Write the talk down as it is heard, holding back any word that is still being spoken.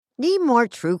Need more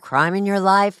true crime in your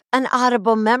life? An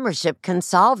Audible membership can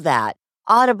solve that.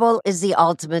 Audible is the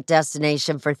ultimate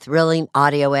destination for thrilling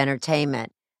audio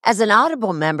entertainment. As an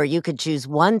Audible member, you could choose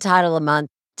one title a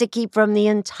month to keep from the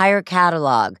entire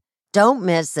catalog. Don't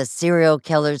miss The Serial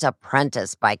Killer's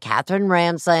Apprentice by Katherine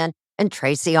Ramsland and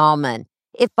Tracy Ullman.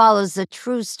 It follows the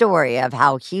true story of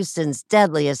how Houston's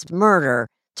deadliest murder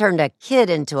turned a kid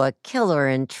into a killer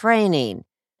in training.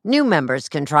 New members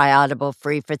can try Audible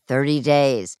free for 30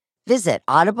 days. Visit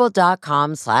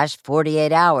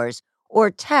audible.com/48 hours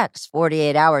or text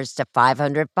 48 hours to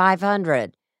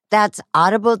 500-500. That's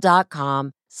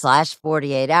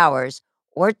audible.com/48 hours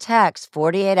or text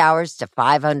 48 hours to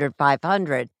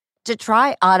 500-500 to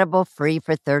try Audible free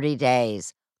for 30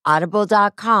 days.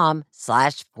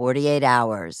 Audible.com/48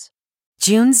 hours.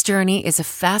 June's Journey is a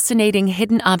fascinating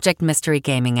hidden object mystery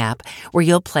gaming app where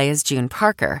you'll play as June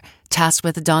Parker, tasked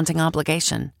with a daunting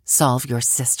obligation: solve your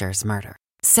sister's murder.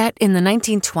 Set in the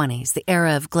 1920s, the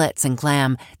era of glitz and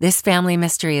glam, this family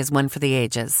mystery is one for the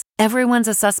ages. Everyone's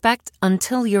a suspect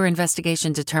until your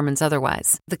investigation determines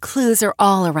otherwise. The clues are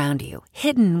all around you,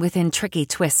 hidden within tricky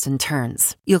twists and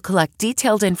turns. You'll collect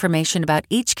detailed information about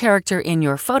each character in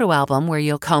your photo album where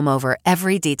you'll comb over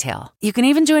every detail. You can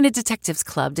even join a detectives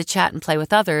club to chat and play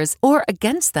with others or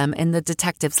against them in the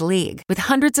Detectives League. With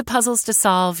hundreds of puzzles to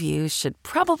solve, you should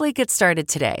probably get started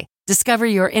today. Discover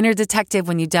your inner detective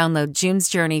when you download June's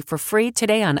Journey for free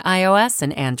today on iOS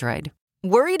and Android.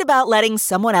 Worried about letting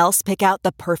someone else pick out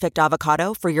the perfect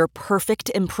avocado for your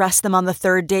perfect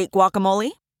impress-them-on-the-third-date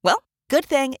guacamole? Well, good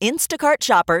thing Instacart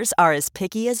shoppers are as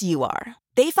picky as you are.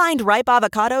 They find ripe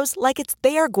avocados like it's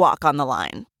their guac on the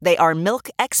line. They are milk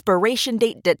expiration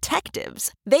date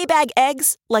detectives. They bag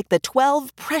eggs like the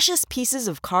 12 precious pieces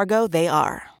of cargo they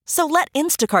are. So let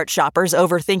Instacart shoppers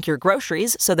overthink your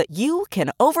groceries so that you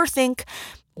can overthink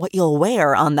what you'll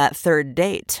wear on that third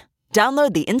date.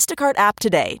 Download the Instacart app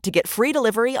today to get free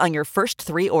delivery on your first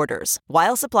 3 orders,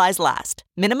 while supplies last.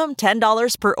 Minimum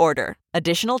 $10 per order.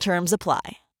 Additional terms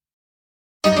apply.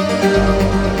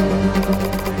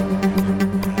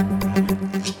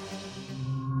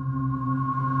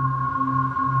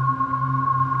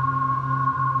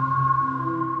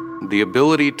 The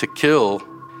ability to kill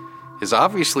is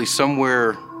obviously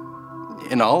somewhere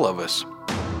in all of us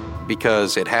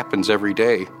because it happens every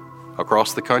day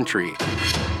across the country.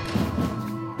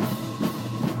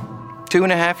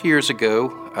 2.5 years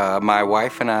ago, my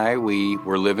wife and I, we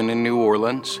were living in New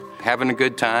Orleans, having a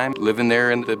good time, living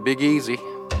there in the Big Easy.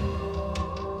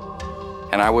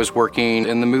 And I was working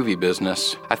in the movie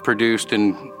business. I've produced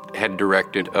and had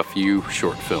directed a few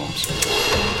short films.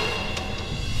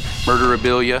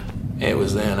 Murderabilia. It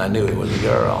was then I knew it was a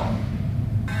girl.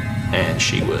 And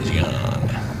she was young.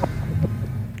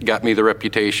 Got me the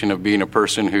reputation of being a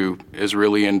person who is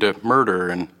really into murder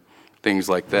and things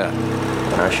like that.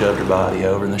 And I shoved her body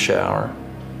over in the shower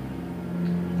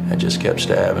and just kept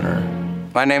stabbing her.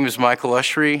 My name is Michael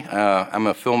Ushery. I'm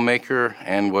a filmmaker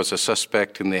and was a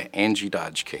suspect in the Angie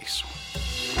Dodge case.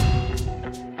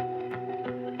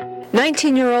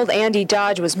 19-year-old Andy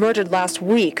Dodge was murdered last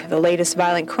week, the latest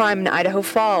violent crime in Idaho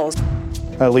Falls.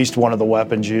 At least one of the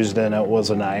weapons used in it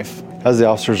was a knife. As the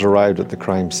officers arrived at the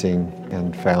crime scene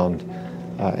and found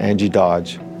Angie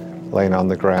Dodge laying on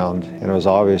the ground, and it was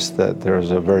obvious that there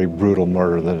was a very brutal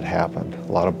murder that had happened.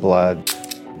 A lot of blood.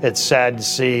 It's sad to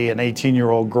see an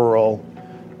 18-year-old girl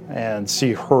and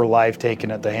see her life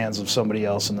taken at the hands of somebody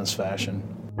else in this fashion.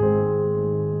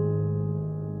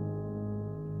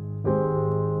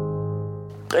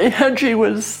 Angie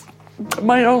was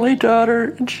my only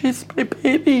daughter, and she's my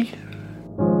baby.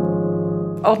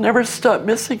 I'll never stop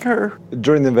missing her.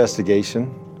 During the investigation,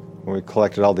 when we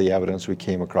collected all the evidence, we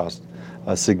came across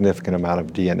a significant amount of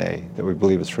DNA that we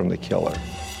believe is from the killer.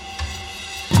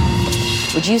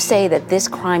 Would you say that this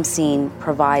crime scene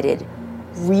provided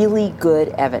really good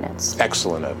evidence?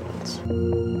 Excellent evidence.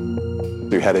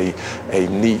 We had a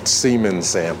neat semen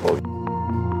sample.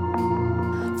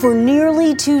 For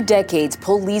nearly 2 decades,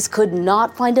 police could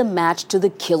not find a match to the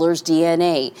killer's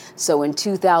DNA. So in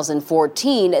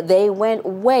 2014, they went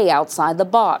way outside the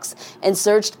box and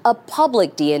searched a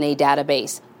public DNA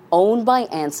database owned by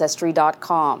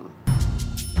Ancestry.com.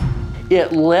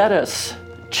 It led us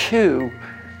to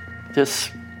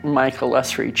this Michael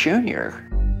Ushery Jr.,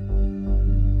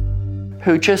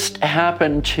 who just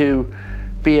happened to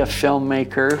be a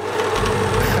filmmaker.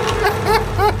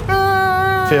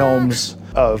 Films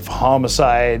of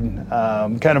homicide,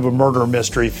 kind of a murder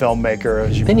mystery filmmaker.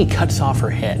 Then he cuts off her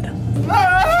head.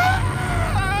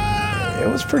 It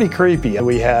was pretty creepy.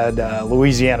 We had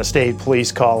Louisiana State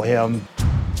Police call him.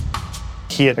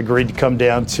 He had agreed to come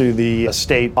down to the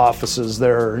state offices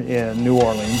there in New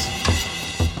Orleans.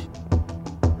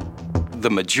 The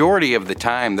majority of the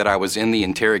time that I was in the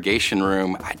interrogation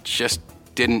room, I just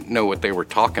didn't know what they were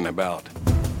talking about.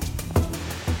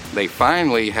 They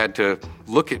finally had to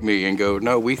look at me and go,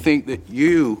 "No, we think that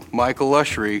you, Michael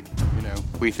Ushery,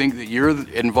 we think that you're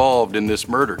involved in this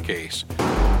murder case."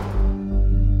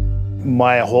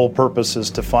 My whole purpose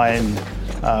is to find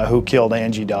who killed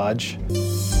Angie Dodge.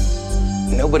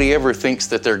 Nobody ever thinks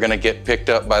that they're going to get picked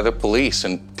up by the police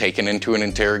and taken into an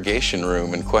interrogation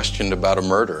room and questioned about a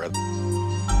murder.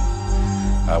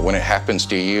 When it happens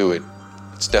to you,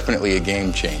 it's definitely a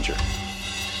game changer.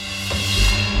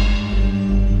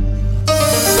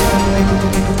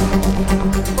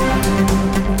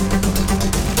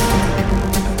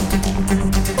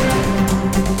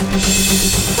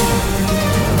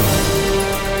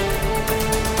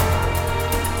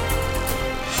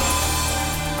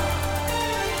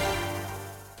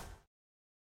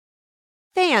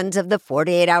 Fans of the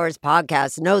 48 Hours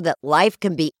podcast know that life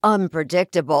can be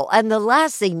unpredictable, and the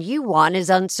last thing you want is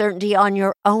uncertainty on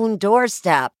your own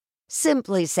doorstep.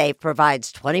 SimpliSafe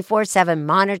provides 24/7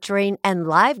 monitoring and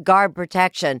live guard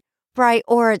protection,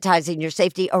 prioritizing your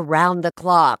safety around the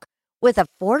clock. With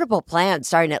affordable plans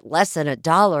starting at less than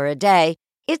 $1 a day,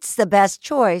 it's the best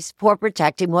choice for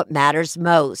protecting what matters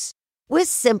most. With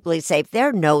SimpliSafe, there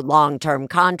are no long-term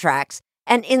contracts,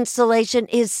 and installation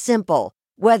is simple,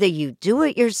 whether you do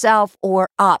it yourself or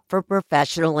opt for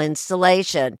professional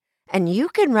installation. And you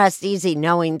can rest easy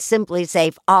knowing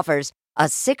SimpliSafe offers a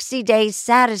 60-day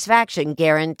satisfaction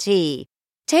guarantee.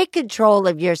 Take control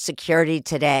of your security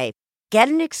today. Get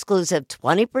an exclusive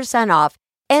 20% off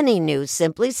any new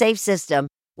SimpliSafe system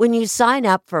when you sign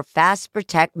up for Fast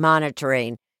Protect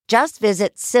monitoring. Just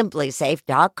visit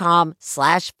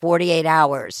simplisafe.com/48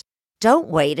 hours. Don't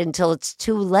wait until it's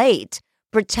too late.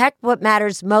 Protect what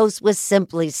matters most with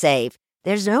SimpliSafe.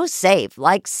 There's no safe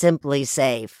like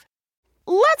SimpliSafe.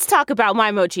 Let's talk about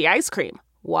My Mochi ice cream.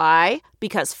 Why?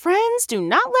 Because friends do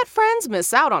not let friends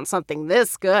miss out on something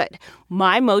this good.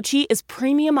 My Mochi is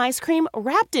premium ice cream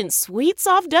wrapped in sweet,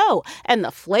 soft dough, and the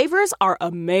flavors are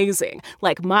amazing.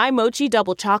 Like My Mochi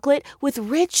double chocolate with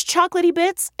rich chocolatey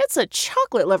bits. It's a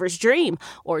chocolate lover's dream.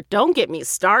 Or don't get me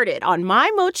started on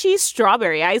My Mochi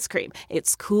strawberry ice cream.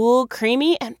 It's cool,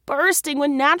 creamy, and bursting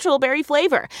with natural berry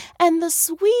flavor. And the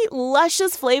sweet,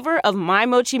 luscious flavor of My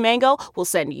Mochi mango will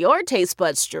send your taste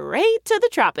buds straight to the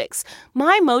tropics.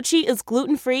 My Mochi is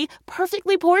gluten-free,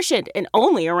 perfectly portioned, and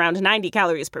only around 90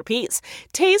 calories per piece.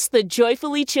 Taste the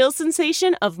joyfully chill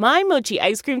sensation of My Mochi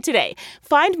ice cream today.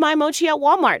 Find My Mochi at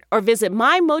Walmart or visit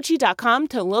mymochi.com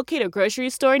to locate a grocery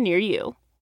store near you.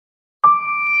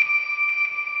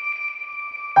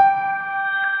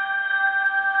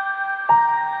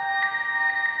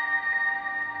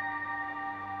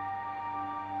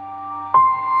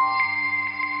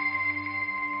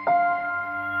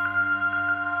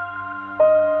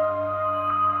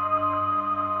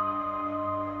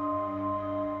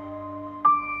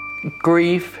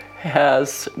 Grief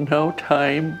has no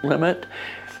time limit.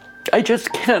 I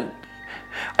just can't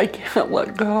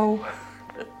let go.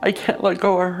 I can't let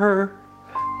go of her.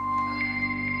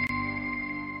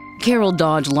 Carol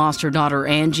Dodge lost her daughter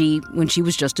Angie when she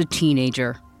was just a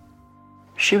teenager.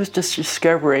 She was just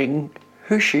discovering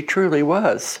who she truly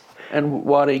was and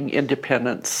wanting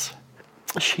independence.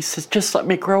 She says, just let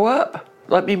me grow up.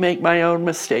 Let me make my own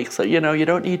mistakes. You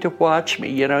don't need to watch me.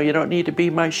 You don't need to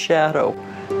be my shadow.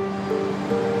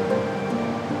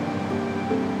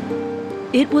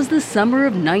 It was the summer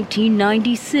of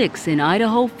 1996 in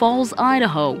Idaho Falls,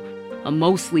 Idaho, a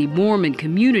mostly Mormon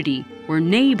community where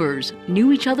neighbors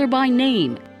knew each other by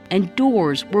name and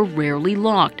doors were rarely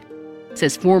locked,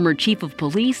 says former Chief of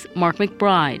Police Mark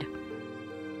McBride.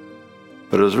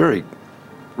 But it was really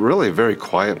a very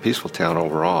quiet, peaceful town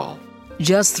overall.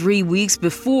 Just 3 weeks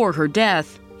before her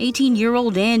death,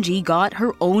 18-year-old Angie got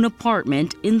her own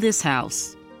apartment in this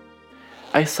house.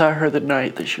 I saw her the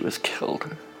night that she was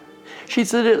killed. She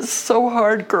said, it's so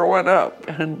hard growing up.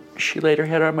 And she laid her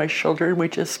head on my shoulder and we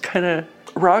just kind of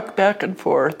rocked back and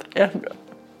forth. And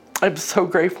I'm so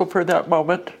grateful for that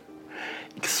moment.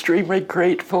 Extremely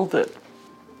grateful that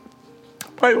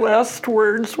my last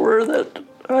words were that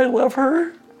I love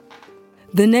her.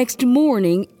 The next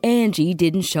morning, Angie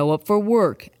didn't show up for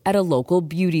work at a local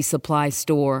beauty supply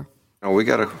store. We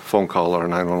got a phone call at our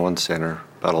 911 center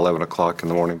about 11 o'clock in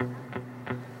the morning.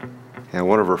 And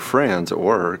one of her friends at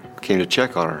work came to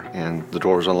check on her, and the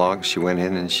door was unlocked. She went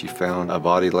in and she found a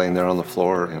body laying there on the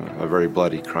floor in a very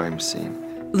bloody crime scene.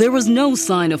 There was no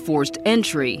sign of forced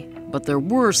entry, but there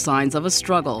were signs of a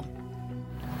struggle.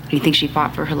 You think she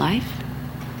fought for her life?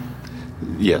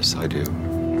 Yes, I do.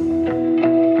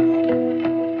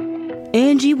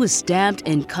 Angie was stabbed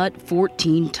and cut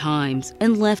 14 times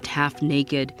and left half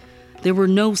naked. There were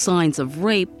no signs of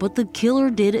rape, but the killer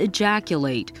did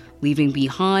ejaculate, leaving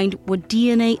behind what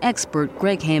DNA expert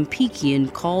Greg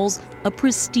Hampikian calls a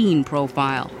pristine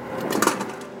profile.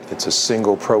 It's a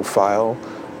single profile,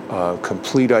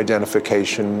 complete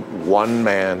identification, one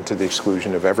man to the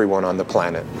exclusion of everyone on the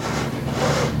planet.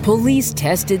 Police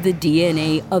tested the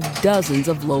DNA of dozens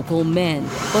of local men,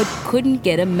 but couldn't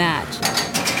get a match.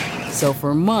 So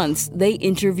for months, they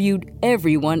interviewed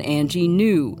everyone Angie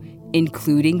knew,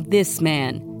 including this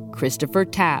man, Christopher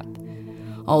Tapp.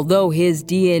 Although his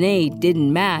DNA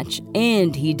didn't match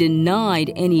and he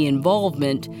denied any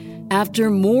involvement, after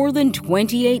more than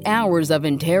 28 hours of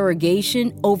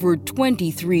interrogation over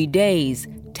 23 days,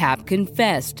 Tapp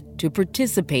confessed to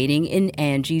participating in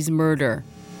Angie's murder.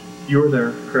 You were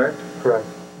there, correct? Correct.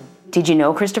 Did you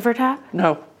know Christopher Tapp?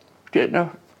 No, didn't know.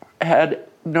 Had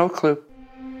no clue.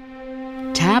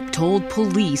 Tapp told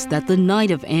police that the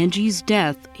night of Angie's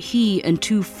death, he and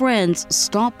two friends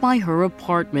stopped by her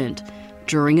apartment.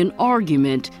 During an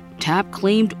argument, Tapp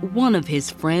claimed one of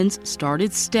his friends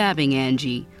started stabbing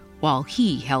Angie while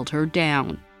he held her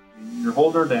down. You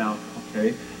hold her down,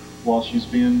 okay, while she's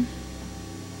being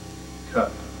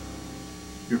cut.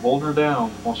 You hold her down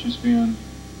while she's being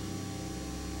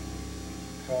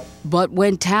cut. But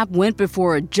when Tapp went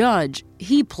before a judge,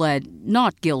 he pled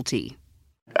not guilty.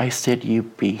 I said, "You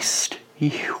beast, you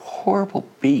horrible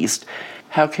beast.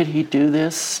 How could he do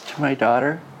this to my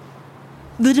daughter?"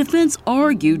 The defense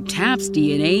argued Tapp's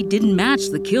DNA didn't match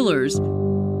the killer's.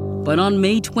 But on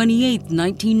May 28,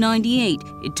 1998,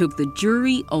 it took the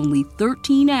jury only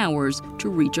 13 hours to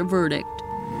reach a verdict.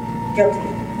 Guilty.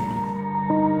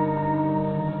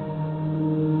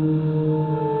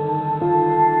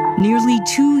 Nearly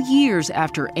 2 years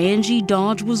after Angie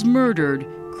Dodge was murdered,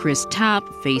 Chris Tapp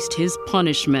faced his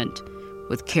punishment,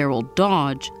 with Carol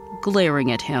Dodge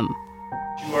glaring at him.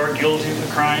 You are guilty of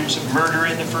the crimes of murder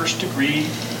in the first degree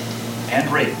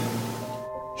and rape.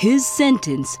 His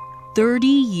sentence, 30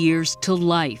 years to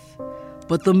life.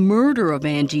 But the murder of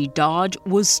Angie Dodge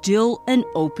was still an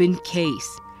open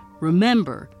case.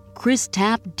 Remember, Chris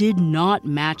Tapp did not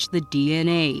match the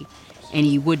DNA, and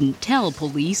he wouldn't tell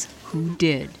police who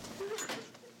did.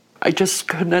 I just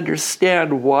couldn't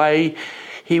understand why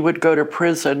he would go to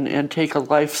prison and take a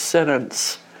life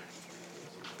sentence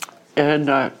and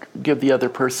not give the other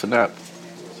person up.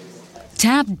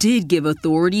 Tapp did give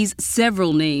authorities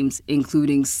several names,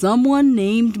 including someone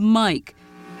named Mike.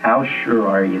 How sure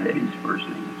are you that his first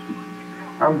name is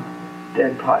Mike? I'm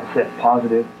dead set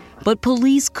positive. But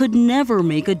police could never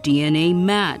make a DNA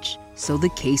match, so the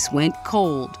case went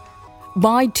cold.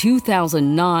 By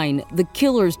 2009, the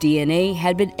killer's DNA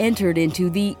had been entered into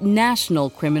the National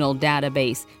Criminal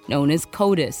Database, known as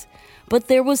CODIS, but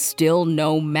there was still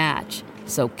no match.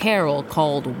 So Carol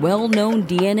called well-known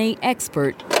DNA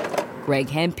expert Greg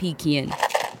Hampikian.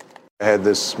 I had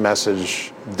this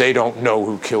message, they don't know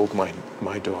who killed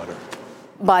my daughter.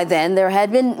 By then, there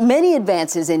had been many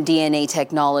advances in DNA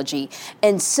technology,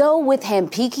 and so with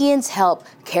Hampikian's help,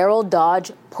 Carol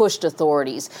Dodge pushed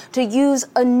authorities to use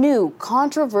a new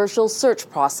controversial search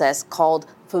process called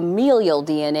familial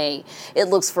DNA. It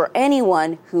looks for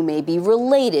anyone who may be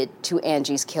related to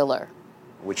Angie's killer.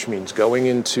 Which means going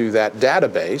into that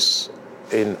database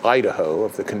in Idaho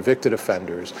of the convicted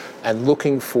offenders and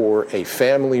looking for a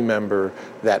family member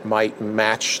that might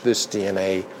match this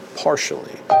DNA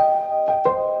partially.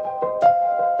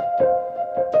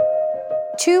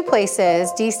 Two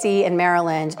places, D.C. and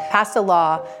Maryland, passed a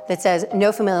law that says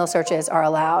no familial searches are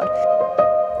allowed.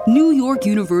 New York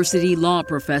University law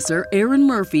professor Erin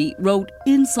Murphy wrote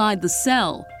Inside the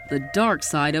Cell, The Dark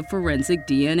Side of Forensic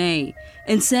DNA,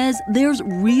 and says there's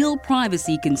real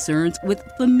privacy concerns with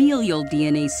familial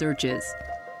DNA searches.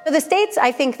 So the states,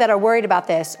 I think, that are worried about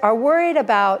this are worried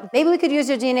about maybe we could use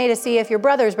your DNA to see if your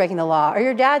brother's breaking the law, or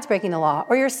your dad's breaking the law,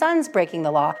 or your son's breaking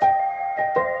the law.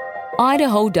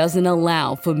 Idaho doesn't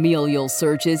allow familial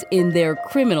searches in their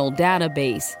criminal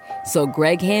database, so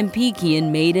Greg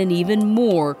Hampikian made an even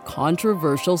more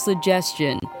controversial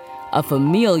suggestion: a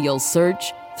familial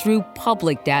search through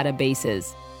public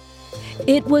databases.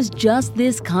 It was just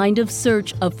this kind of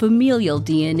search of familial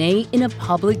DNA in a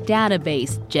public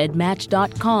database,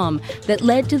 GEDmatch.com, that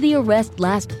led to the arrest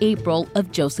last April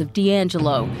of Joseph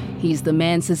DeAngelo. He's the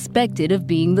man suspected of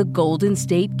being the Golden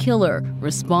State Killer,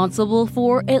 responsible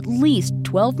for at least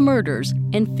 12 murders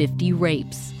and 50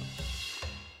 rapes.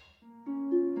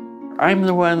 I'm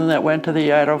the one that went to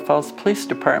the Idaho Falls Police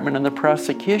Department and the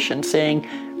prosecution saying,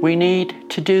 we need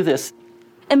to do this.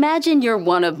 Imagine you're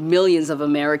one of millions of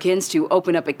Americans to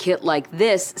open up a kit like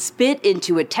this, spit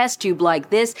into a test tube like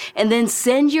this, and then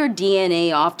send your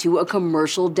DNA off to a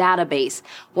commercial database.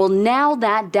 Well, now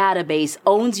that database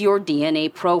owns your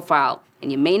DNA profile, and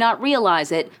you may not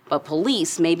realize it, but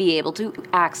police may be able to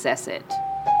access it.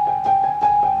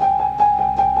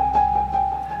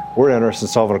 We're interested in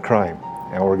solving a crime,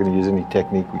 and we're going to use any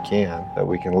technique we can that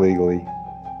we can legally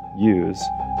use.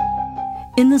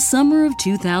 In the summer of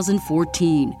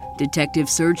 2014,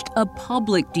 detectives searched a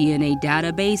public DNA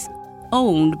database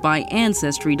owned by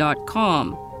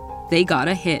Ancestry.com. They got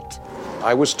a hit.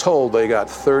 I was told they got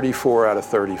 34 out of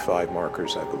 35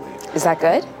 markers, I believe. Is that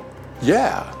good?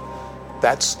 Yeah,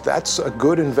 that's a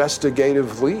good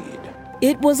investigative lead.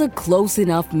 It was a close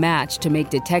enough match to make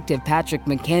Detective Patrick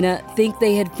McKenna think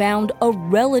they had found a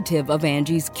relative of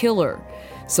Angie's killer.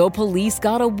 So police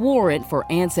got a warrant for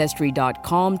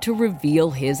Ancestry.com to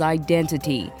reveal his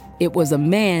identity. It was a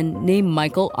man named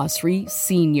Michael Usry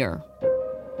Sr.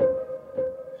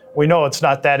 We know it's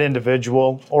not that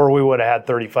individual, or we would have had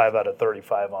 35 out of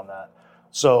 35 on that.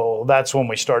 So that's when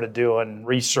we started doing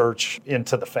research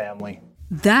into the family.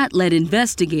 That led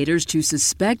investigators to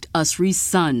suspect Usry's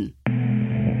son,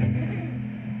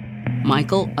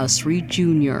 Michael Usry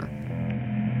Jr.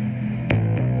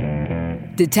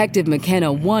 Detective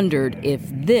McKenna wondered if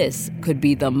this could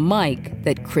be the Mike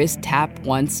that Chris Tapp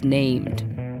once named.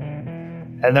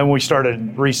 And then we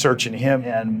started researching him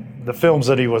and the films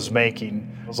that he was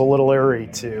making. It was a little eerie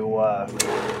to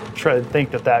try to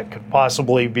think that that could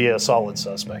possibly be a solid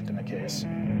suspect in the case.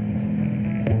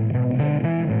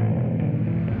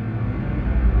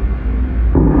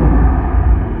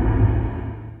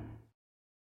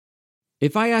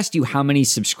 If I asked you how many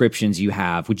subscriptions you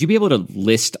have, would you be able to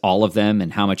list all of them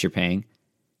and how much you're paying?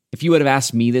 If you would have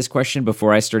asked me this question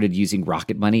before I started using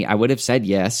Rocket Money, I would have said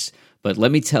yes, but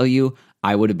let me tell you,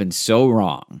 I would have been so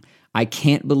wrong. I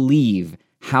can't believe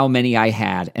how many I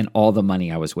had and all the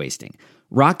money I was wasting.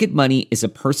 Rocket Money is a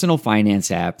personal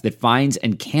finance app that finds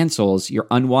and cancels your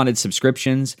unwanted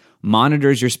subscriptions,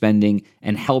 monitors your spending,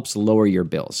 and helps lower your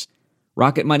bills.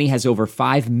 Rocket Money has over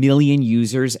 5 million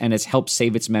users and has helped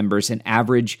save its members an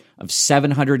average of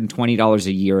 $720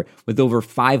 a year with over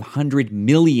 500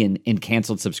 million in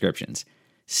canceled subscriptions.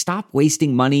 Stop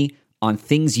wasting money on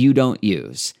things you don't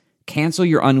use. Cancel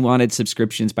your unwanted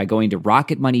subscriptions by going to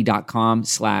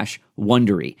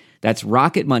rocketmoney.com/Wondery. That's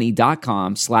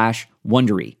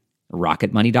rocketmoney.com/Wondery.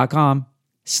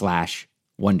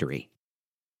 rocketmoney.com/Wondery.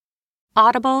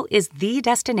 Audible is the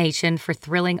destination for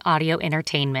thrilling audio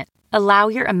entertainment. Allow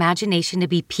your imagination to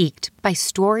be piqued by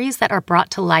stories that are brought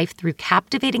to life through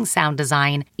captivating sound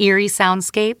design, eerie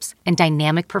soundscapes, and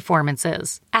dynamic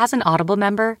performances. As an Audible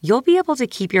member, you'll be able to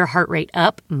keep your heart rate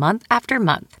up month after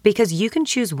month because you can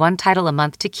choose one title a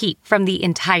month to keep from the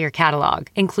entire catalog,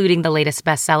 including the latest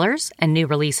bestsellers and new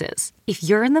releases. If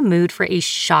you're in the mood for a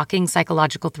shocking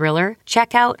psychological thriller,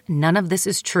 check out None of This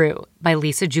Is True by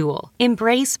Lisa Jewell.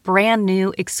 Embrace brand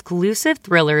new exclusive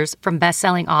thrillers from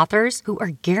best-selling authors who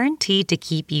are guaranteed to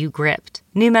keep you gripped.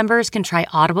 New members can try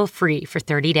Audible free for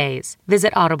 30 days.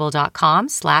 Visit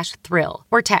audible.com/thrill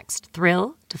or text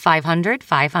thrill to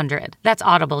 500-500. That's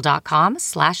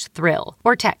audible.com/thrill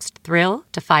or text thrill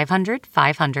to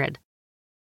 500-500.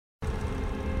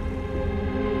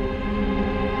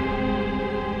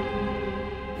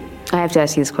 I have to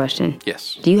ask you this question.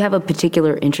 Yes. Do you have a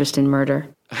particular interest in murder?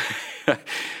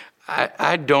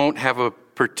 I don't have a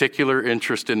particular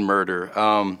interest in murder.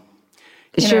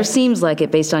 It sure seems like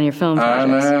it based on your film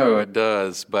projects. I know, it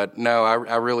does. But no,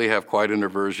 I really have quite an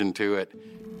aversion to it.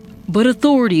 But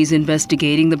authorities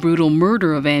investigating the brutal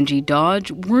murder of Angie Dodge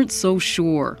weren't so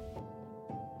sure.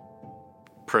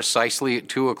 Precisely at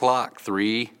 2 o'clock,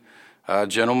 3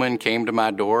 gentlemen came to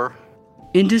my door.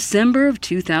 In December of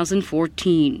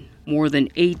 2014, more than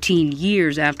 18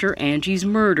 years after Angie's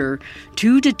murder,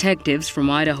 2 detectives from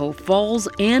Idaho Falls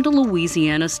and a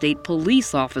Louisiana State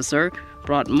Police officer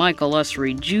brought Michael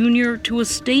Usry Jr. to a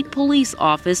state police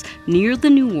office near the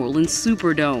New Orleans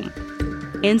Superdome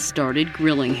and started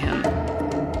grilling him.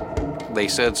 They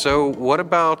said, "So what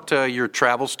about your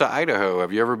travels to Idaho?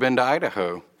 Have you ever been to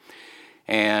Idaho?"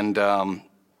 And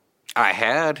I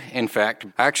had, in fact.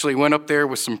 I actually went up there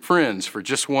with some friends for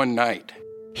just one night.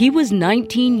 He was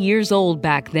 19 years old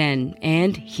back then,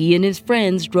 and he and his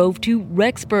friends drove to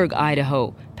Rexburg,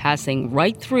 Idaho, passing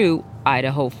right through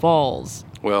Idaho Falls.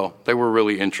 Well, they were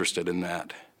really interested in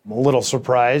that. I'm a little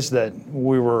surprised that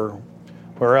we were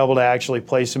able to actually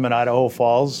place him in Idaho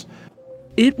Falls.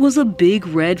 It was a big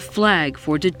red flag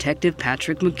for Detective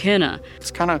Patrick McKenna.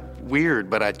 It's kind of weird,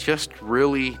 but I just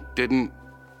really didn't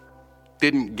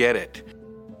get it.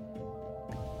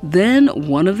 Then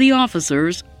one of the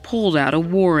officers pulled out a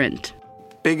warrant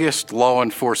Biggest law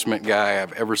enforcement guy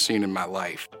I've ever seen in my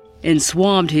life. and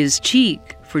swabbed his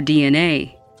cheek for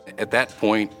DNA. At that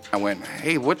point, I went,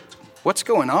 hey, what's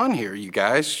going on here, you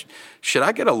guys? Should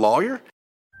I get a lawyer?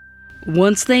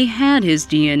 Once they had his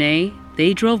DNA,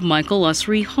 they drove Michael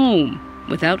Usry home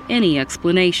without any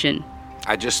explanation.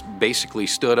 I just basically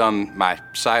stood on my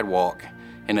sidewalk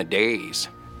in a daze.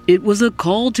 It was a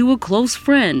call to a close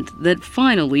friend that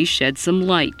finally shed some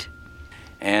light.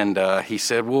 And he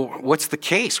said, well, what's the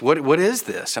case? What is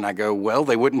this? And I go, well,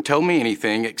 they wouldn't tell me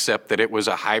anything except that it was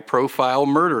a high-profile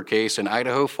murder case in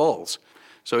Idaho Falls.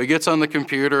 So he gets on the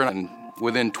computer, and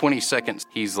within 20 seconds,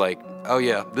 he's like, oh,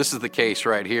 yeah, this is the case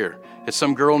right here. It's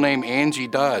some girl named Angie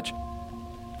Dodge.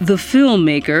 The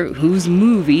filmmaker, whose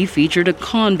movie featured a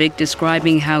convict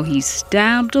describing how he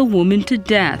stabbed a woman to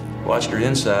death, Watched her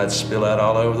insides spill out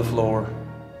all over the floor.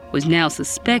 was now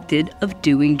suspected of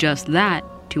doing just that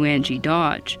to Angie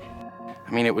Dodge.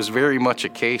 I mean, it was very much a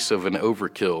case of an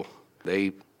overkill.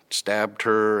 They stabbed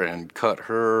her and cut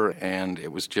her, and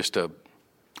it was just a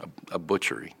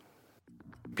butchery.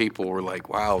 People were like,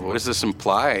 wow, what does this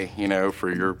imply,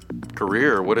 for your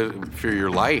career? For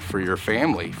your life, for your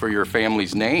family, for your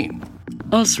family's name?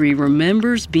 Usry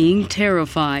remembers being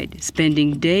terrified,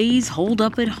 spending days holed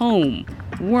up at home,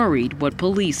 worried what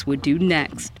police would do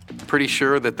next. Pretty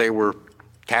sure that they were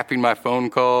tapping my phone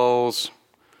calls,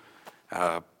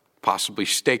 possibly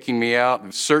staking me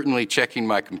out, certainly checking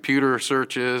my computer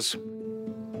searches.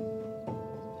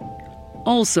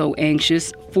 Also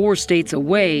anxious, 4 states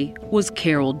away, was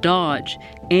Carol Dodge,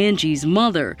 Angie's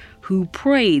mother, who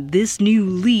prayed this new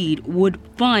lead would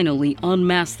finally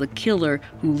unmask the killer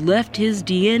who left his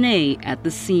DNA at the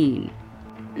scene.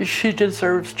 She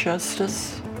deserves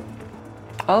justice.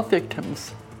 All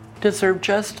victims deserve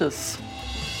justice.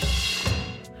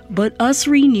 But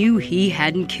Usry knew he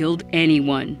hadn't killed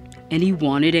anyone, and he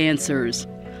wanted answers.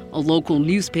 A local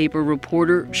newspaper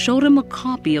reporter showed him a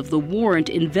copy of the warrant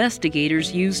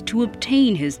investigators used to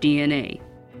obtain his DNA.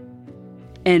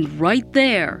 And right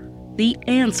there, the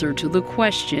answer to the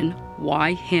question,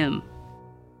 why him?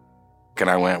 And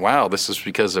I went, wow, this is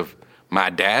because of my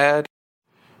dad?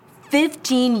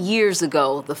 15 years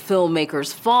ago, the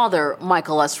filmmaker's father,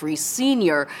 Michael Usry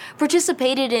Sr.,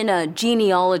 participated in a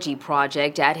genealogy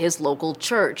project at his local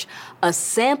church. A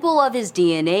sample of his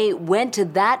DNA went to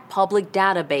that public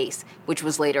database, which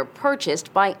was later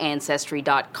purchased by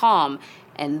Ancestry.com,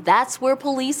 and that's where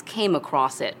police came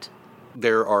across it.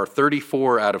 There are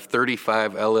 34 out of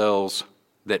 35 LLs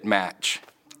that match.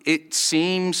 It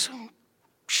seems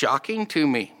shocking to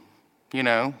me.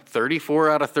 34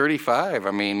 out of 35.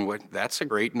 I mean, that's a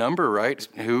great number, right?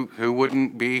 Who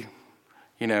wouldn't be,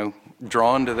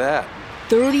 drawn to that?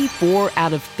 34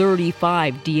 out of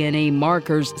 35 DNA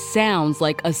markers sounds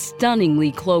like a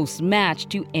stunningly close match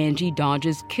to Angie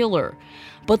Dodge's killer.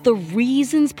 But the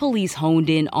reasons police honed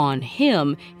in on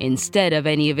him instead of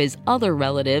any of his other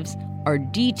relatives are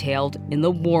detailed in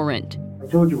the warrant. I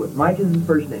told you what Mike is his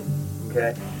first name,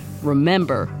 okay?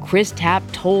 Remember, Chris Tapp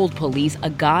told police a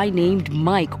guy named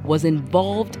Mike was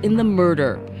involved in the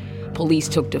murder. Police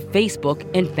took to Facebook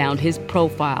and found his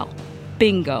profile.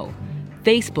 Bingo.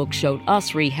 Facebook showed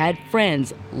Usry had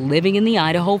friends living in the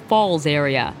Idaho Falls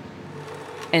area.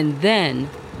 And then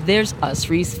there's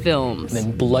Usry's films.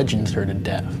 Then bludgeons her to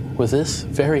death with this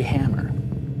very hammer.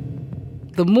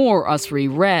 The more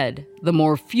Usry read, the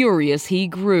more furious he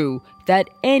grew that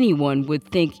anyone would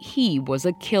think he was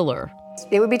a killer.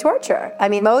 It would be torture. I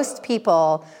mean, most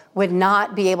people would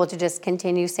not be able to just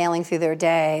continue sailing through their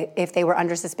day if they were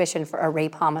under suspicion for a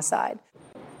rape homicide.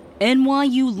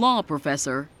 NYU law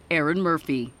professor Erin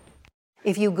Murphy.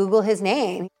 If you Google his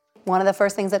name, one of the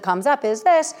first things that comes up is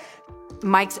this.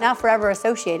 Mike's now forever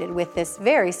associated with this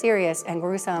very serious and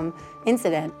gruesome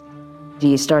incident. Do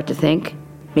you start to think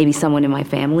maybe someone in my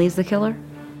family is the killer?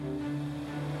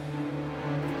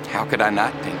 How could I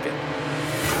not think it?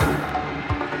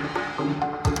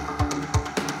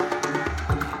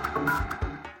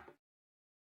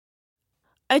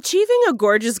 Achieving a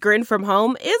gorgeous grin from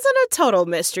home isn't a total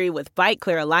mystery with Byte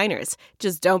Clear aligners.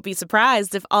 Just don't be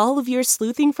surprised if all of your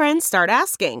sleuthing friends start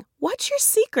asking, what's your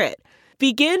secret?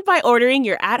 Begin by ordering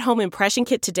your at-home impression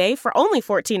kit today for only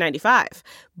 $14.95.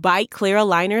 Byte Clear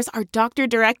aligners are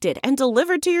doctor-directed and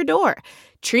delivered to your door.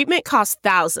 Treatment costs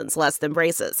thousands less than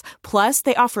braces. Plus,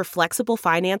 they offer flexible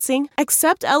financing,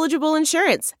 accept eligible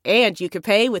insurance, and you can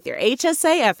pay with your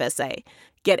HSA FSA.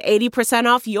 Get 80%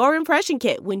 off your impression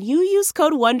kit when you use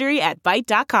code WONDERY at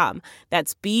Byte.com.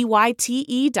 That's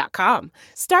BYTE.com.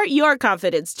 Start your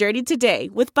confidence journey today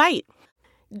with Byte.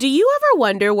 Do you ever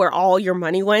wonder where all your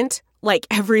money went? Like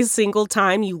every single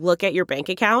time you look at your bank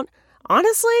account?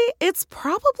 Honestly, it's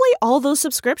probably all those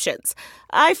subscriptions.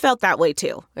 I felt that way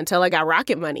too, until I got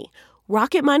Rocket Money.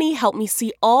 Rocket Money helped me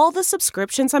see all the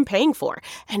subscriptions I'm paying for,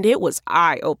 and it was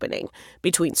eye-opening.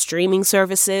 Between streaming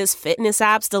services, fitness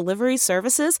apps, delivery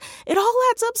services, it all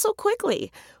adds up so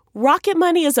quickly. Rocket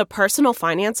Money is a personal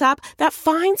finance app that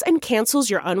finds and cancels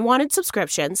your unwanted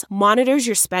subscriptions, monitors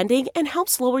your spending, and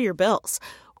helps lower your bills.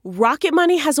 Rocket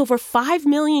Money has over 5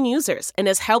 million users and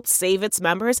has helped save its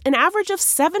members an average of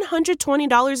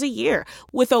 $720 a year,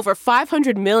 with over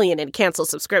 500 million in canceled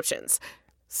subscriptions.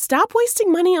 Stop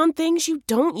wasting money on things you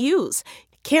don't use.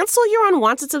 Cancel your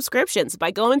unwanted subscriptions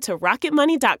by going to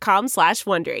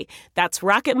rocketmoney.com/Wondery. That's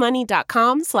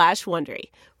rocketmoney.com/Wondery.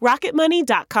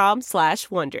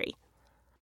 rocketmoney.com/Wondery.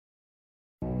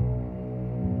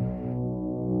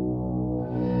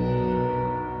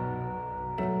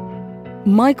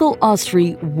 Michael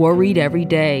Usry worried every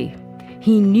day.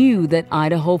 He knew that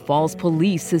Idaho Falls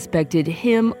police suspected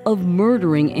him of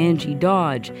murdering Angie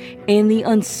Dodge, and the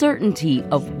uncertainty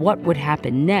of what would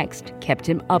happen next kept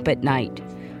him up at night.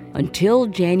 Until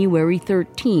January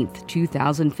 13th,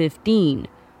 2015,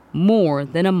 more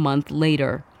than a month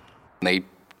later. They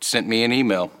sent me an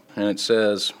email, and it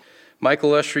says,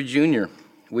 Michael Usry Jr.,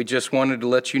 we just wanted to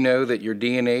let you know that your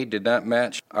DNA did not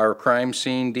match our crime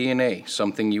scene DNA,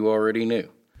 something you already knew.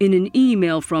 In an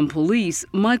email from police,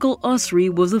 Michael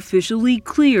Usry was officially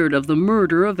cleared of the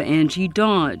murder of Angie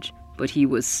Dodge, but he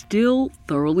was still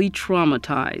thoroughly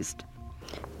traumatized.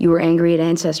 You were angry at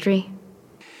Ancestry?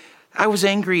 I was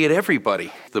angry at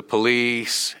everybody. The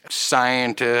police,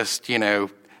 scientists,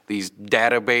 these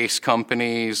database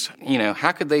companies.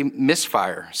 How could they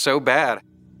misfire so bad?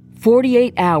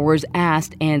 48 Hours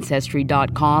asked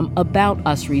Ancestry.com about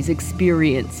Usry's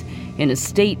experience. In a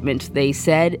statement, they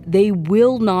said they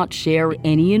will not share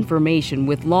any information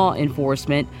with law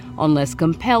enforcement unless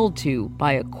compelled to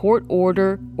by a court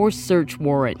order or search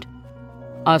warrant.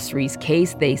 Usry's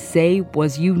case, they say,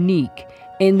 was unique,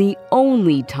 and the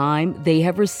only time they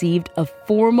have received a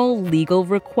formal legal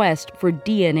request for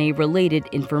DNA-related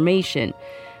information.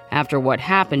 After what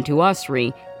happened to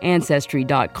Usry,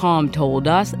 Ancestry.com told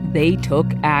us they took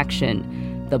action.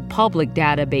 The public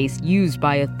database used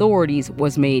by authorities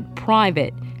was made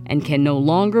private and can no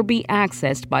longer be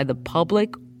accessed by the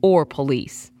public or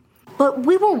police. But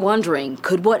we were wondering,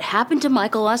 could what happened to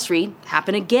Michael Usry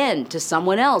happen again to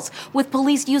someone else, with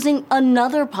police using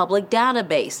another public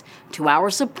database? To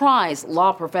our surprise,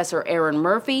 law professor Erin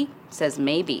Murphy says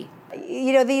maybe.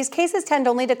 These cases tend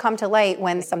only to come to light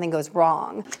when something goes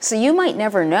wrong. So you might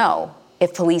never know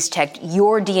if police checked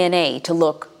your DNA to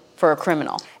look for a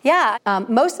criminal. Yeah,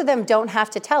 most of them don't have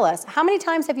to tell us. How many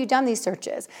times have you done these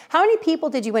searches? How many people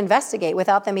did you investigate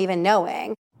without them even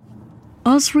knowing?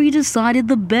 Usry decided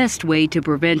the best way to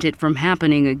prevent it from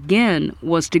happening again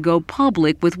was to go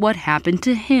public with what happened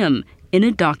to him in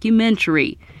a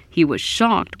documentary. He was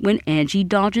shocked when Angie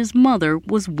Dodge's mother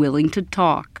was willing to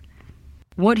talk.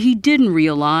 What he didn't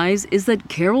realize is that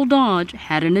Carol Dodge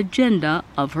had an agenda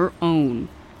of her own.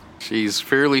 She's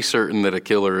fairly certain that a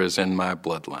killer is in my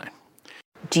bloodline.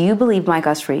 Do you believe Mike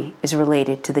Usry is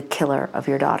related to the killer of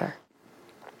your daughter?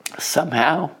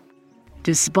 Somehow.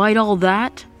 Despite all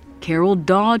that, Carol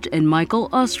Dodge and Michael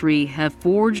Usry have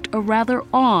forged a rather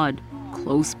odd,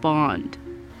 close bond.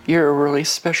 You're a really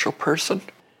special person.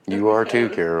 You are too,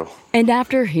 Carol. And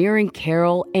after hearing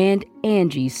Carol and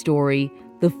Angie's story,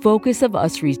 the focus of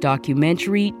Usry's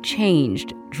documentary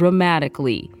changed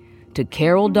dramatically to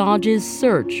Carol Dodge's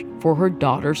search for her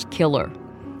daughter's killer.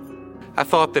 I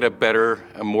thought that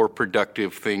a more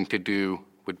productive thing to do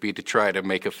would be to try to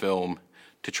make a film,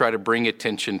 to try to bring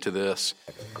attention to this.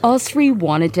 Usry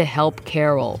wanted to help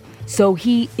Carol, so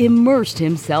he immersed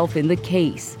himself in the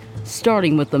case,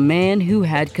 starting with the man who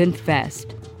had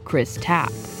confessed, Chris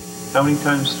Tapp. How many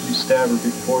times did you stab her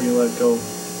before you let go?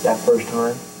 That first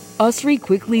time. Usry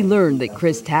quickly learned that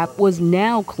Chris Tapp was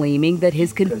now claiming that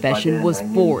his confession was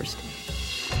forced,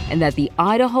 and that the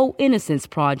Idaho Innocence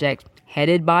Project,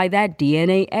 headed by that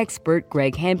DNA expert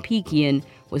Greg Hampikian,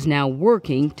 was now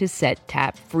working to set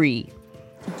Tapp free.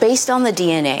 Based on the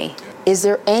DNA, is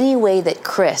there any way that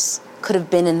Chris could have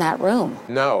been in that room?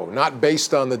 No, not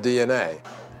based on the DNA.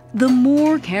 The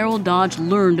more Carol Dodge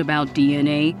learned about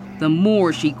DNA, the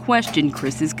more she questioned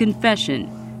Chris's confession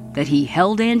that he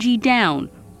held Angie down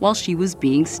while she was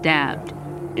being stabbed.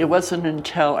 It wasn't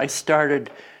until I started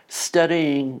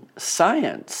studying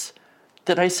science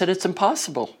that I said it's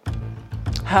impossible.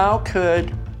 How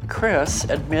could Chris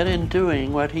admit in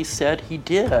doing what he said he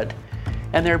did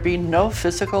and there be no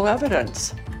physical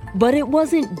evidence? But it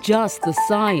wasn't just the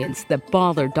science that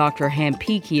bothered Dr.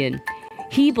 Hampikian.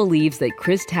 He believes that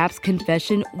Chris Tapp's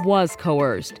confession was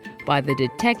coerced by the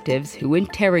detectives who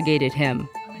interrogated him.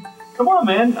 Come on,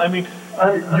 man. I mean,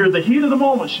 you're the heat of the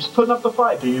moment. She's putting up the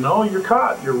fight. Do you know? You're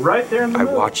caught. You're right there in the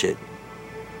middle. I watch it,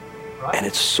 and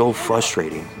it's so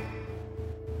frustrating.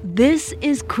 This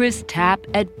is Chris Tapp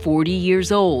at 40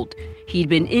 years old. He'd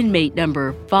been inmate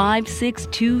number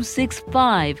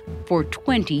 56265 for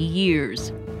 20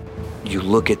 years. You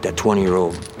look at that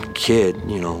 20-year-old kid,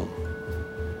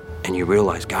 and you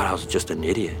realize, God, I was just an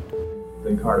idiot.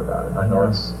 Think hard about it. I know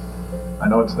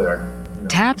it's there.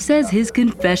 Tapp says his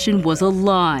confession was a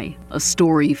lie, a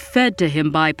story fed to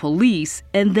him by police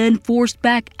and then forced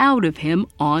back out of him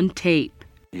on tape.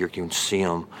 You can see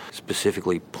him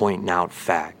specifically pointing out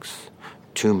facts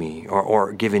to me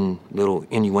or giving little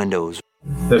innuendos.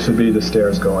 This would be the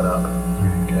stairs going up.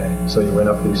 Okay, so you went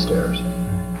up these stairs.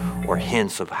 Or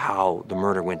hints of how the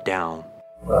murder went down.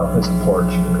 Well, it's a porch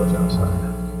that goes outside.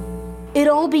 It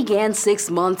all began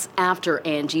 6 months after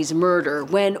Angie's murder,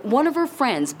 when one of her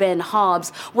friends, Ben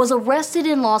Hobbs, was arrested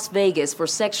in Las Vegas for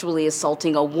sexually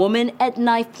assaulting a woman at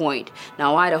knife point.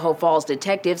 Now, Idaho Falls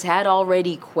detectives had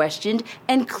already questioned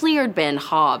and cleared Ben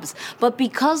Hobbs, but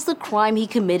because the crime he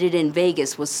committed in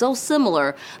Vegas was so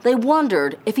similar, they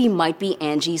wondered if he might be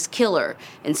Angie's killer.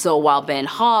 And so while Ben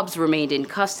Hobbs remained in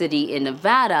custody in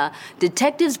Nevada,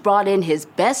 detectives brought in his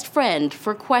best friend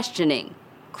for questioning,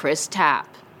 Chris Tapp.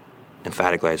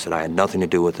 Emphatically, I said, I had nothing to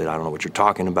do with it. I don't know what you're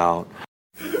talking about.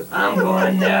 I'm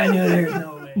going there. I knew there's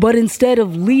no way. But instead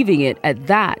of leaving it at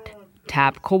that,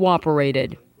 Tapp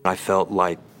cooperated. I felt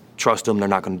like, trust them, they're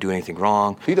not going to do anything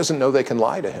wrong. He doesn't know they can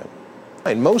lie to him.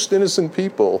 And most innocent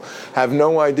people have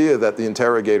no idea that the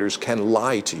interrogators can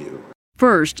lie to you.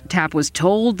 First, Tapp was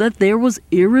told that there was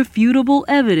irrefutable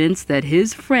evidence that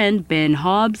his friend Ben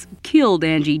Hobbs killed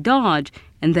Angie Dodge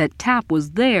and that Tapp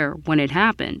was there when it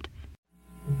happened.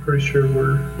 I'm pretty sure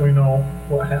we know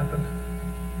what happened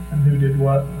and who did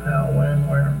what, how, when,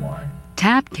 where, and why.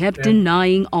 Tapp kept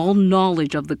denying all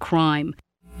knowledge of the crime.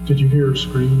 Did you hear her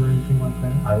scream or anything like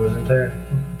that? I wasn't there.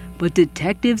 But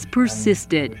detectives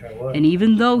persisted, and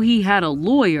even though he had a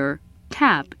lawyer,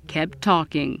 Tapp kept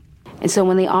talking. And so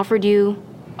when they offered you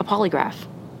a polygraph,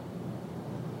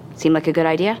 seemed like a good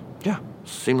idea? Yeah,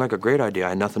 seemed like a great idea. I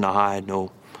had nothing to hide, no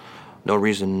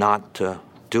reason not to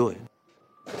do it.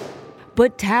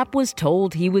 But Tapp was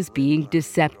told he was being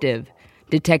deceptive.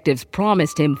 Detectives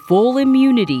promised him full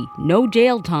immunity, no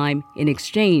jail time, in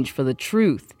exchange for the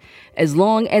truth, as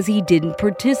long as he didn't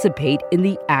participate in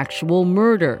the actual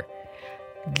murder.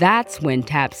 That's when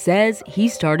Tapp says he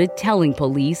started telling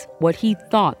police what he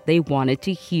thought they wanted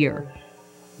to hear.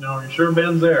 No, you sure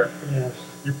Ben's there? Yes.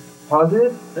 You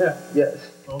positive? Yeah.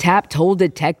 Yes. Tapp told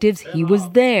detectives he was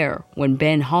there when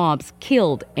Ben Hobbs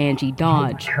killed Angie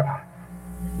Dodge.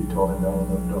 You told him no,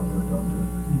 don't do it.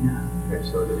 Yeah. Okay,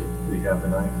 so did he have the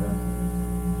knife then?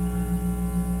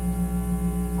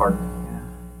 Pardon?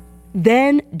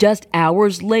 Then, just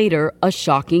hours later, a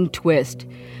shocking twist.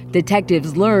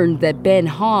 Detectives learned that Ben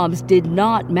Hobbs did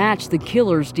not match the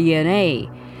killer's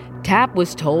DNA. Tapp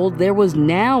was told there was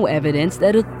now evidence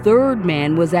that a third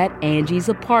man was at Angie's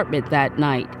apartment that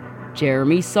night,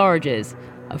 Jeremy Sarges,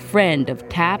 a friend of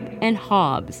Tapp and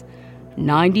Hobbs.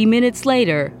 90 minutes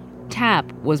later,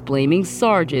 Tapp was blaming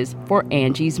Sarges for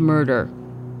Angie's murder.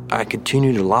 I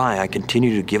continued to lie. I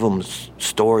continued to give them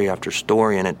story after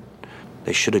story, and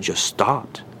they should have just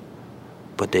stopped.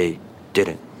 But they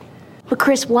didn't. But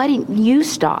Chris, why didn't you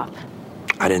stop?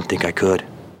 I didn't think I could.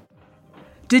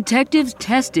 Detectives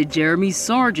tested Jeremy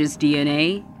Sarge's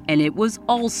DNA, and it was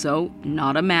also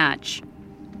not a match.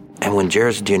 And when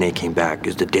Jared's DNA came back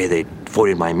is the day they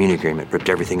voided my immunity agreement, ripped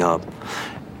everything up,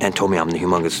 and told me I'm the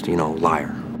humongous,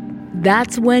 liar.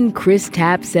 That's when Chris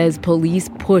Tapp says police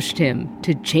pushed him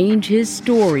to change his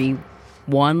story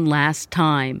one last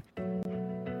time.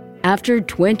 After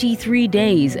 23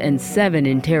 days and 7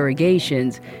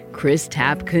 interrogations, Chris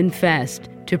Tapp confessed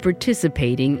to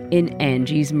participating in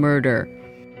Angie's murder.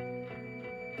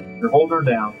 You hold her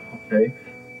down, okay,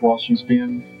 while she's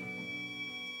being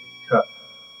cut.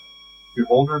 You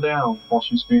hold her down while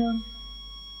she's being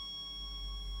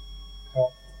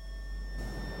cut.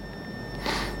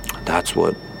 That's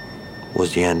what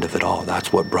was the end of it all.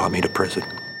 That's what brought me to prison.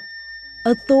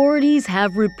 Authorities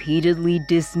have repeatedly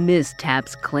dismissed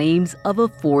Tapp's claims of a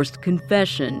forced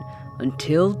confession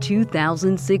until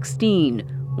 2016,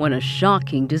 when a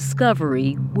shocking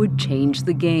discovery would change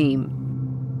the game.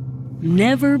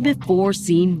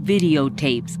 Never-before-seen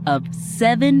videotapes of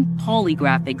 7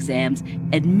 polygraph exams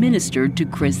administered to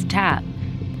Chris Tapp.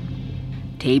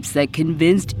 Tapes that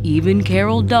convinced even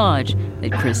Carol Dodge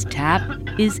that Chris Tapp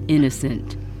is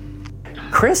innocent.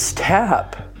 Chris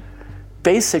Tapp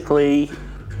basically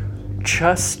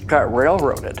just got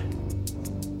railroaded.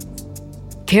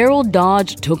 Carol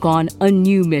Dodge took on a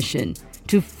new mission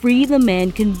to free the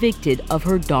man convicted of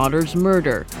her daughter's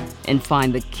murder and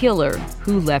find the killer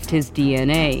who left his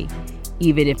DNA,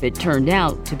 even if it turned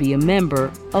out to be a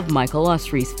member of Michael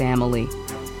Usry's family.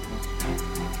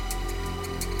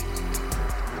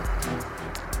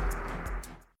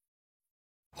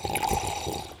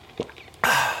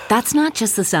 That's not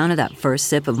just the sound of that first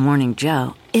sip of Morning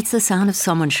Joe. It's the sound of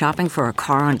someone shopping for a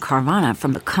car on Carvana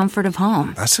from the comfort of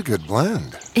home. That's a good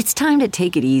blend. It's time to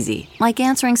take it easy, like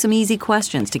answering some easy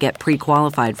questions to get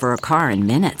pre-qualified for a car in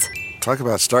minutes. Talk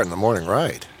about starting the morning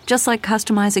right. Just like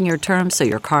customizing your terms so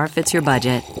your car fits your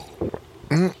budget.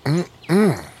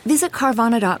 Visit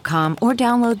Carvana.com or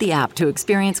download the app to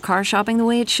experience car shopping the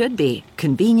way it should be.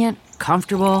 Convenient,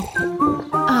 comfortable.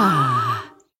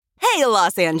 Hey,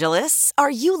 Los Angeles!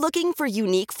 Are you looking for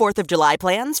unique 4th of July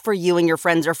plans for you and your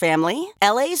friends or family?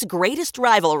 LA's greatest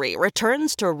rivalry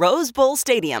returns to Rose Bowl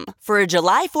Stadium for a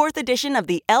July 4th edition of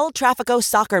the El Tráfico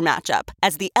soccer matchup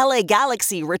as the LA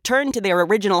Galaxy return to their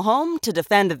original home to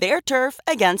defend their turf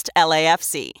against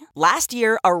LAFC. Last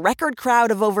year, a record crowd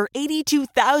of over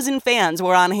 82,000 fans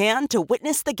were on hand to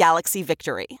witness the Galaxy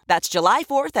victory. That's July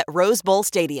 4th at Rose Bowl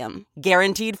Stadium.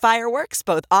 Guaranteed fireworks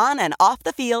both on and off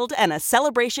the field and a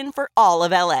celebration for all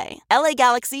of LA. LA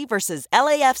Galaxy versus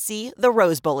LAFC, the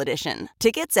Rose Bowl edition.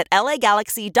 Tickets at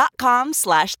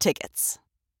lagalaxy.com/tickets.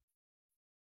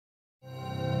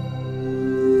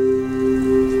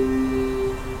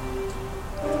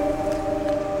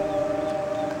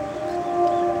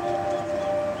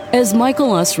 As Michael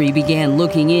Usry began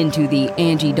looking into the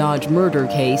Angie Dodge murder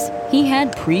case, he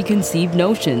had preconceived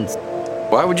notions.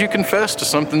 Why would you confess to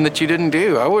something that you didn't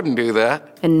do? I wouldn't do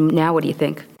that. And now what do you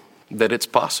think? That it's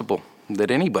possible,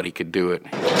 that anybody could do it.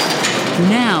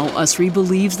 Now, Usry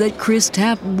believes that Chris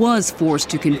Tapp was forced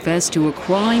to confess to a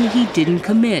crime he didn't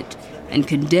commit and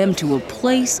condemned to a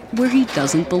place where he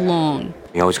doesn't belong.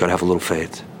 You always gotta have a little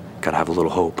faith, gotta have a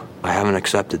little hope. I haven't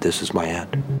accepted this as my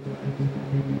end.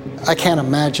 I can't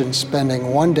imagine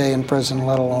spending one day in prison,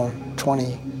 let alone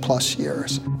 20 plus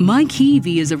years. Mike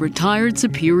Heavey is a retired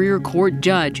Superior Court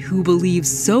judge who believes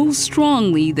so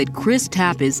strongly that Chris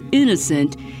Tapp is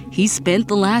innocent, he spent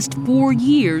the last 4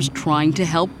 years trying to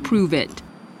help prove it.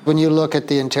 When you look at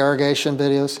the interrogation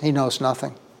videos, he knows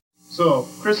nothing. So,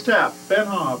 Chris Tapp, Ben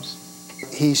Hobbs.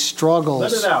 He struggles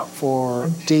Let it out. for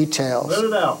details. Let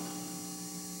it out.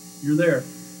 You're there.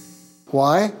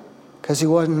 Why? Because he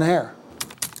wasn't there.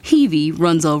 Heavey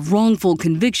runs a wrongful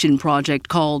conviction project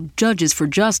called Judges for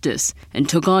Justice and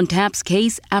took on Tapp's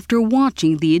case after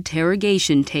watching the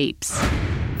interrogation tapes.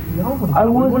 I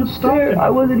wasn't there.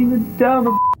 I wasn't even down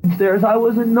the stairs. I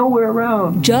wasn't nowhere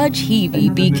around. Judge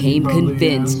Heavey became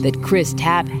convinced that Chris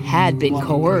Tapp had been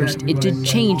coerced into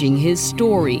changing his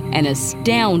story an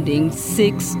astounding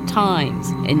 6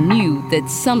 times and knew that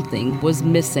something was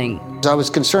missing. I was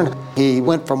concerned. He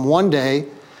went from one day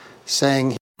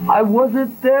saying, I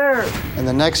wasn't there. And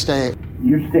the next day,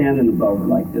 You're standing above her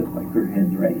like this, like her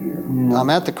head's right here.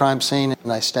 I'm at the crime scene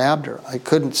and I stabbed her. I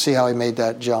couldn't see how he made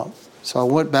that jump. So I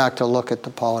went back to look at the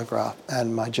polygraph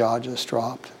and my jaw just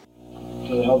dropped.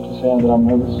 Does it help to say that I'm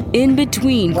nervous? In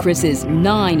between Chris's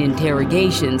 9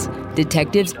 interrogations,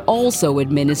 detectives also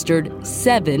administered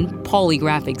 7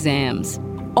 polygraph exams.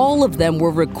 All of them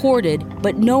were recorded,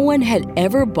 but no one had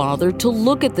ever bothered to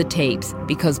look at the tapes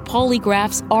because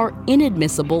polygraphs are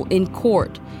inadmissible in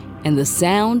court, and the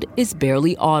sound is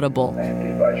barely audible.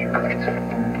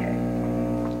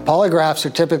 Polygraphs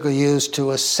are typically used to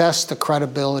assess the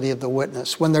credibility of the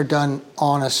witness when they're done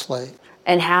honestly.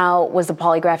 And how was the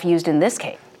polygraph used in this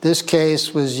case? This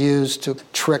case was used to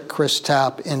trick Chris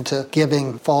Tapp into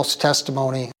giving false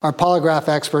testimony. Our polygraph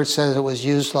expert says it was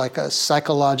used like a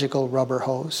psychological rubber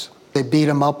hose. They beat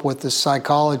him up with the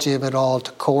psychology of it all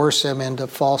to coerce him into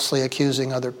falsely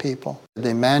accusing other people.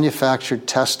 They manufactured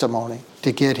testimony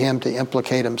to get him to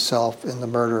implicate himself in the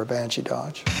murder of Angie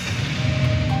Dodge.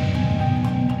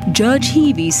 Judge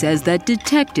Heavey says that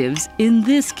detectives in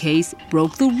this case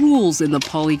broke the rules in the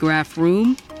polygraph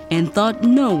room and thought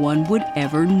no one would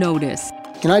ever notice.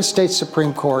 The United States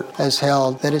Supreme Court has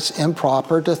held that it's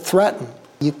improper to threaten.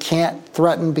 You can't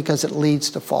threaten because it leads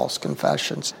to false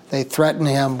confessions. They threaten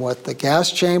him with the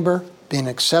gas chamber, being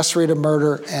accessory to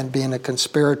murder, and being a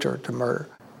conspirator to murder.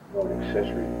 Well, an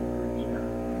accessory to murder,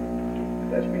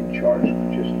 that's being charged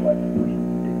just like the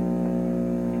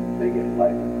person did. They get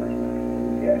life imprisonment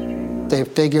in the gas chamber. They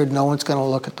figured no one's going to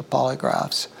look at the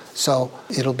polygraphs, so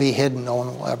it'll be hidden, no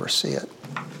one will ever see it.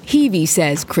 Heavey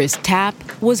says Chris Tapp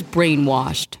was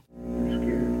brainwashed. You're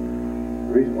scared.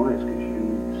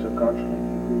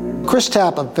 Chris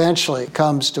Tapp eventually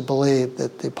comes to believe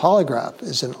that the polygraph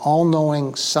is an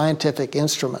all-knowing scientific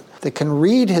instrument that can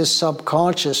read his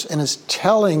subconscious and is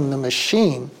telling the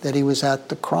machine that he was at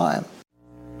the crime.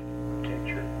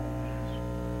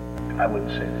 I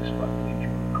wouldn't say this, but I believe you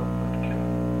were cold-blooded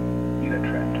killer. You got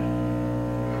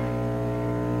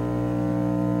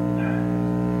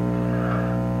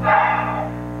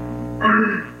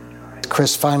trapped.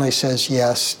 Chris finally says,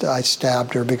 yes, I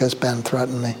stabbed her because Ben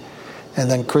threatened me. And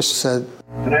then Chris said,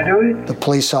 did I do it? The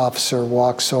police officer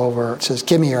walks over and says,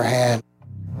 give me your hand,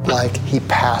 like he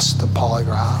passed the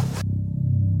polygraph.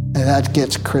 And that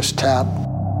gets Chris Tapp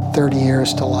 30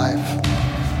 years to life,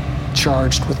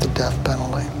 charged with the death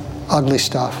penalty. Ugly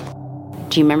stuff.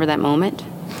 Do you remember that moment?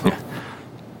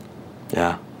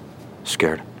 Yeah,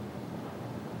 scared.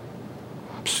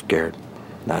 Scared.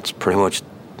 That's pretty much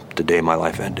the day my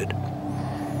life ended.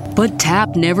 But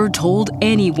Tapp never told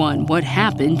anyone what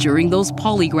happened during those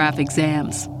polygraph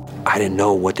exams. I didn't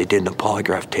know what they did in the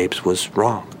polygraph tapes was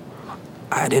wrong.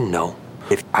 I didn't know.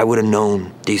 If I would have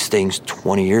known these things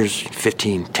 20 years,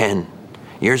 15, 10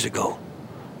 years ago,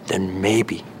 then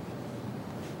maybe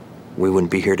we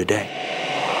wouldn't be here today.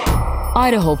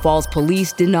 Idaho Falls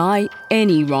police deny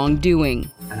any wrongdoing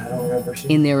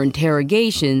in their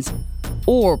interrogations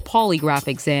or polygraph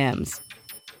exams.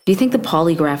 Do you think the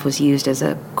polygraph was used as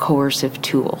a coercive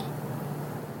tool?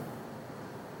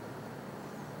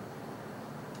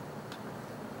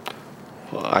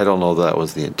 Well, I don't know that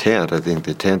was the intent. I think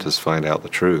the intent is to find out the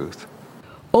truth.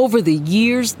 Over the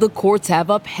years, the courts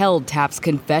have upheld Tapp's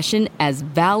confession as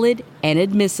valid and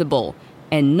admissible,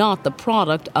 and not the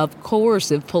product of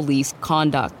coercive police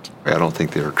conduct. I don't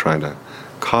think they were trying to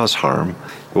cause harm.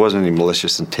 It wasn't any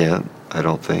malicious intent, I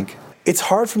don't think. It's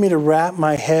hard for me to wrap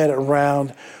my head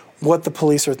around what the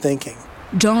police are thinking.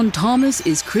 John Thomas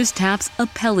is Chris Tapp's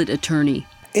appellate attorney.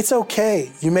 It's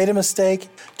okay. You made a mistake.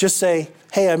 Just say,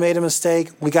 hey, I made a mistake.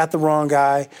 We got the wrong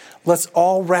guy. Let's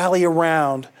all rally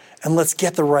around and let's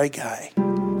get the right guy.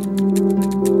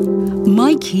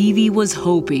 Mike Heavey was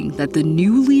hoping that the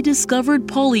newly discovered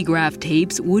polygraph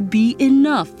tapes would be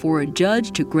enough for a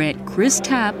judge to grant Chris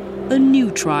Tapp a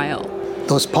new trial.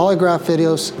 Those polygraph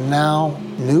videos, now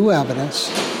new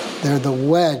evidence, they're the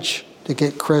wedge to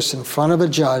get Chris in front of a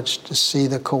judge to see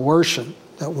the coercion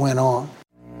that went on.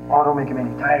 Oh, don't make him any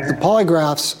tighter. The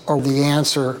polygraphs are the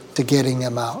answer to getting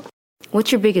him out.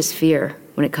 What's your biggest fear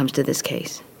when it comes to this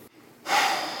case?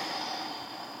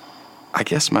 I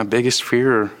guess my biggest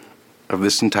fear of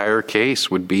this entire case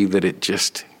would be that it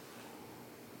just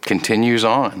continues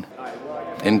on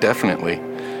indefinitely.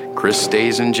 Chris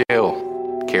stays in jail.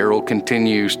 Carol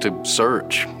continues to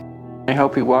search. I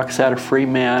hope he walks out a free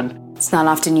man. It's not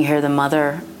often you hear the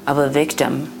mother of a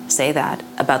victim say that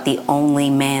about the only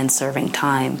man serving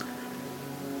time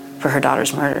for her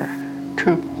daughter's murder.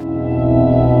 True.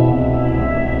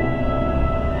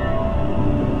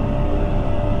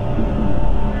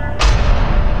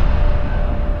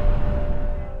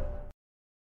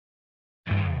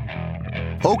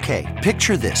 Okay,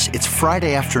 picture this. It's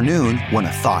Friday afternoon when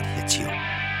a thought hits you.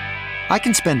 I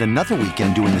can spend another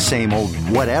weekend doing the same old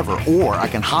whatever, or I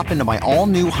can hop into my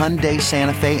all-new Hyundai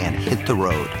Santa Fe and hit the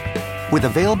road. With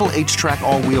available H-Track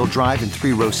all-wheel drive and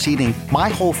 3-row seating, my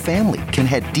whole family can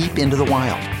head deep into the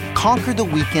wild. Conquer the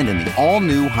weekend in the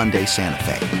all-new Hyundai Santa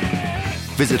Fe.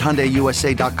 Visit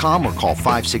HyundaiUSA.com or call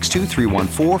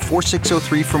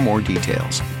 562-314-4603 for more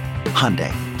details.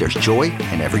 Hyundai, there's joy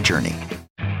in every journey.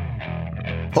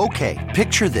 Okay,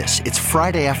 picture this. It's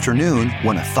Friday afternoon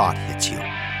when a thought hits you.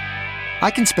 I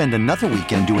can spend another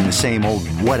weekend doing the same old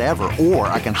whatever, or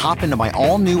I can hop into my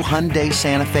all-new Hyundai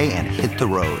Santa Fe and hit the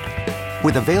road.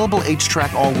 With available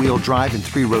H-Track all-wheel drive and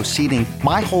 3-row seating,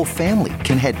 my whole family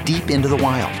can head deep into the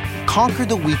wild. Conquer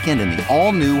the weekend in the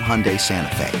all-new Hyundai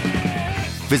Santa Fe.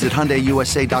 Visit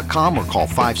HyundaiUSA.com or call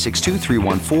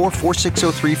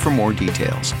 562-314-4603 for more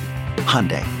details.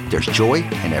 Hyundai, there's joy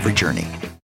in every journey.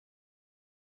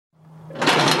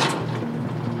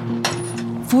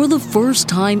 For the first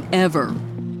time ever,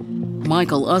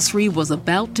 Michael Usry was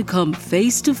about to come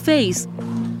face to face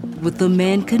with the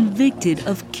man convicted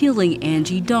of killing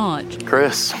Angie Dodge.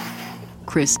 Chris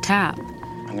Tapp.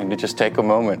 I need to just take a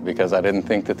moment because I didn't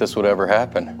think that this would ever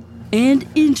happen. And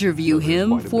interview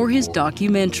him for his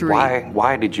documentary.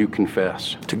 Why did you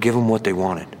confess? To give them what they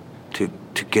wanted, to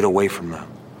get away from them,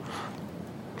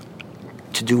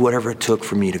 to do whatever it took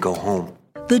for me to go home.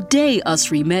 The day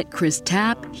Usry met Chris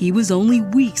Tapp, he was only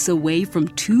weeks away from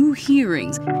 2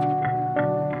 hearings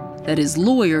that his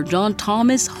lawyer, John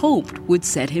Thomas, hoped would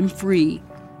set him free.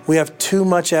 We have too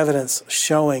much evidence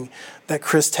showing that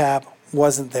Chris Tapp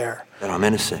wasn't there. That I'm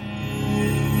innocent.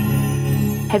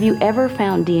 Have you ever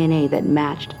found DNA that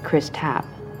matched Chris Tapp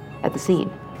at the scene?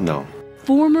 No.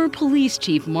 Former police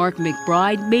chief Mark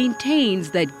McBride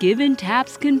maintains that given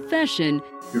Tapp's confession,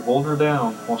 You hold her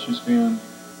down while she's being...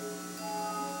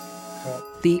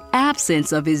 the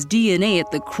absence of his DNA at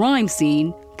the crime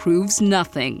scene proves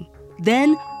nothing.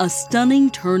 Then, a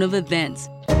stunning turn of events.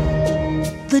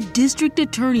 The district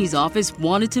attorney's office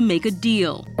wanted to make a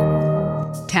deal.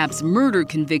 Tapp's murder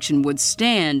conviction would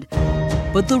stand,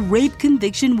 but the rape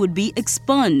conviction would be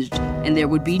expunged, and there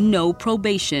would be no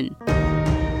probation.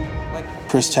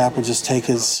 Chris Tapp would just take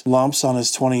his lumps on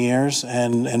his 20 years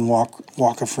and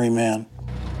walk a free man.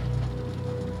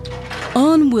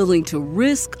 Unwilling to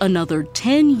risk another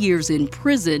 10 years in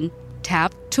prison,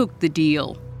 Tapp took the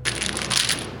deal.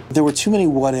 There were too many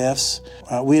what-ifs.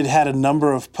 We had had a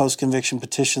number of post-conviction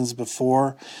petitions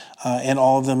before, and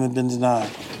all of them had been denied.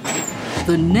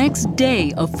 The next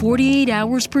day, a 48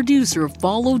 Hours producer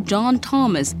followed John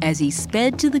Thomas as he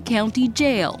sped to the county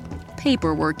jail,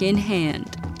 paperwork in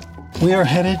hand. We are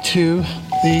headed to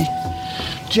the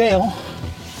jail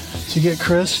to get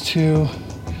Chris to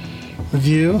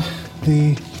review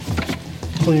the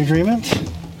plea agreement.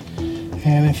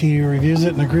 And if he reviews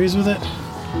it and agrees with it,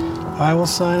 I will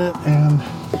sign it,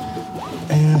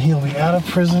 and he'll be out of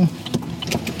prison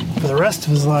for the rest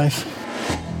of his life.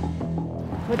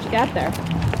 What you got there?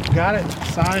 Got it.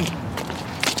 Signed.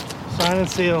 Signed and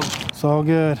sealed. It's all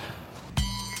good.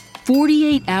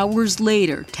 48 hours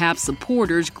later, Tapp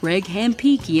supporters Greg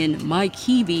Hampikian, Mike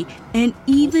Heavey, and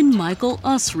even Michael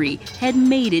Usry had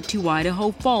made it to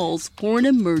Idaho Falls for an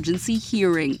emergency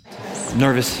hearing.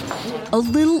 Nervous. A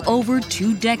little over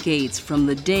 2 decades from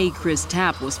the day Chris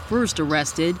Tapp was first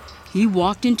arrested, he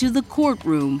walked into the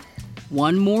courtroom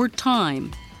one more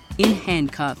time in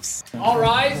handcuffs. All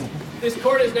rise. This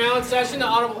court is now in session. The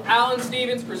Honorable Alan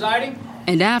Stevens presiding.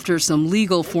 And after some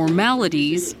legal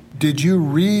formalities... Did you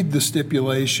read the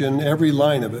stipulation, every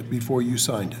line of it, before you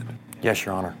signed it? Yes,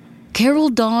 Your Honor. Carol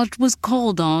Dodge was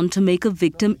called on to make a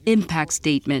victim impact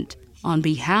statement on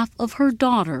behalf of her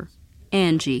daughter,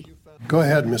 Angie. Go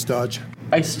ahead, Miss Dodge.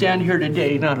 I stand here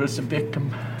today not as a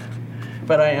victim,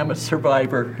 but I am a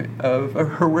survivor of a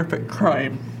horrific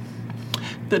crime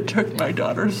that took my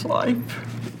daughter's life.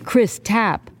 Chris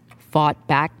Tapp fought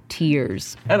back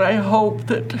tears. And I hope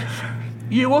that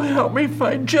you will help me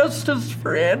find justice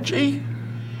for Angie.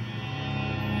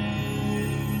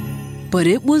 But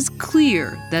it was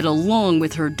clear that along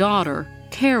with her daughter,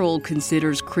 Carol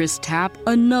considers Chris Tapp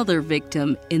another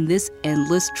victim in this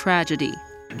endless tragedy.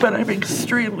 But I'm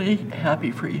extremely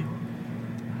happy for you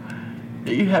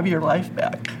that you have your life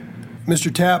back.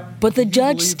 Mr. Tapp. But the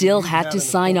judge still had to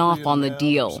sign off on the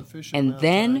deal. And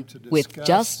then, with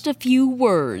just a few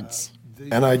words...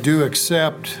 And I do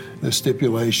accept the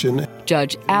stipulation.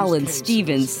 Judge Alan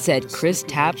Stevens set Chris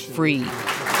Tapp free.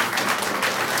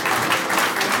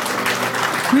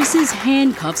 Chris's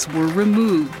handcuffs were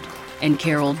removed, and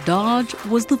Carol Dodge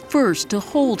was the first to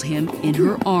hold him in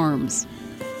her arms.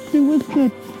 It was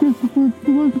good. It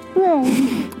was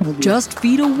great. Just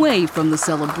feet away from the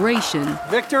celebration,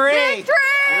 Victory!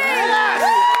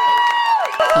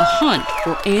 the hunt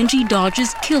for Angie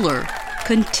Dodge's killer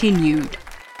continued.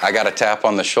 I got a tap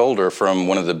on the shoulder from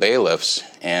one of the bailiffs,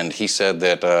 and he said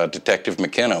that Detective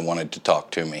McKenna wanted to talk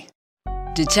to me.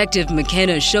 Detective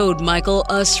McKenna showed Michael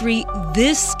Usry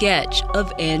this sketch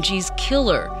of Angie's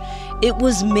killer. It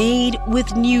was made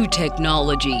with new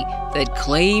technology that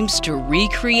claims to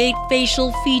recreate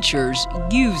facial features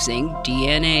using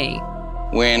DNA.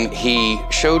 When he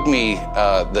showed me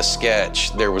the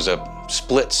sketch, there was a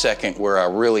split second where I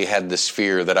really had this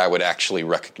fear that I would actually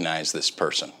recognize this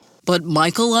person. But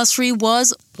Michael Usry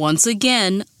was, once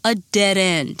again, a dead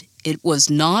end. It was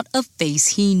not a face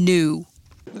he knew.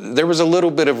 There was a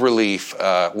little bit of relief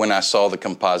when I saw the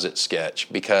composite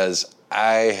sketch, because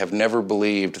I have never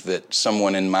believed that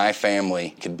someone in my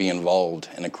family could be involved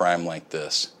in a crime like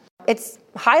this. It's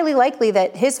highly likely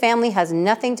that his family has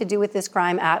nothing to do with this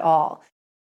crime at all.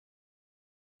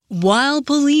 While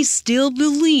police still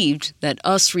believed that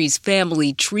Usry's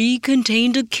family tree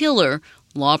contained a killer,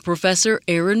 law professor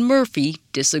Aaron Murphy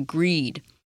disagreed.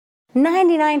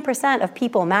 99% of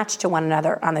people match to one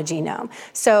another on the genome.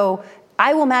 So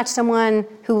I will match someone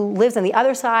who lives on the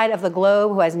other side of the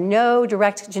globe, who has no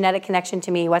direct genetic connection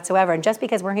to me whatsoever, and just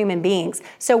because we're human beings.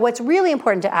 So what's really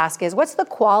important to ask is, what's the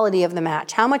quality of the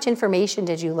match? How much information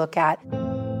did you look at?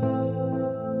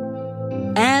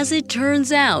 As it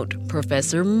turns out,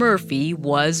 Professor Murphy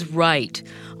was right.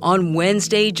 On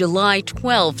Wednesday, July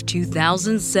 12,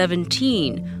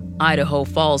 2017, Idaho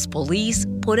Falls Police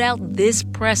put out this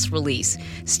press release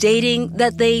stating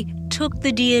that they took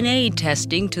the DNA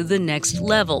testing to the next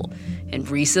level and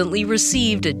recently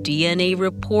received a DNA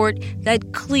report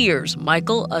that clears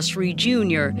Michael Usry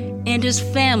Jr. and his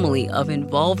family of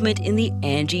involvement in the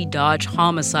Angie Dodge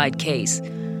homicide case.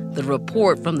 The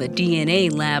report from the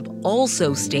DNA lab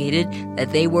also stated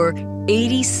that they were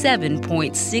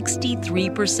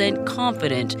 87.63%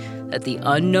 confident that the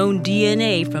unknown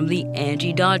DNA from the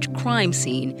Angie Dodge crime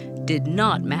scene did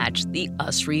not match the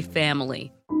Usry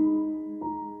family.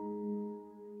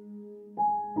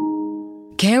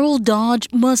 Carol Dodge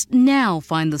must now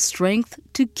find the strength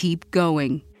to keep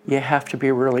going. You have to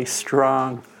be really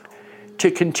strong to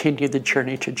continue the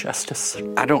journey to justice.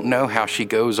 I don't know how she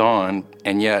goes on,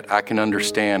 and yet I can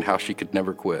understand how she could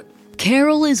never quit.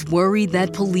 Carol is worried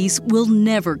that police will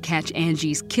never catch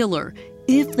Angie's killer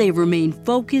if they remain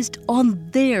focused on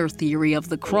their theory of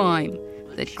the crime,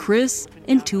 that Chris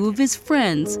and two of his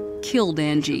friends killed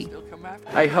Angie.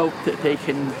 I hope that they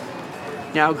can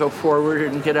now go forward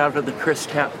and get out of the Chris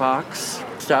Tapp box.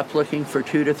 Stop looking for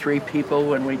 2 to 3 people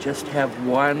when we just have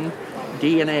one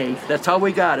DNA. That's all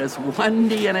we got is one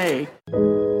DNA.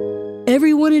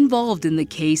 Everyone involved in the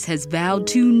case has vowed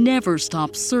to never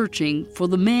stop searching for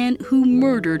the man who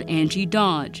murdered Angie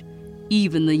Dodge.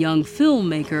 Even the young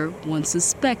filmmaker once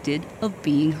suspected of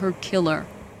being her killer.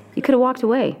 You could have walked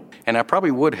away. And I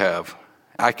probably would have.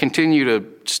 I continue to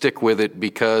stick with it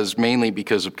mainly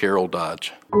because of Carol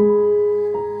Dodge.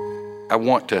 I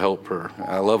want to help her.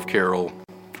 I love Carol.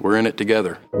 We're in it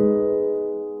together.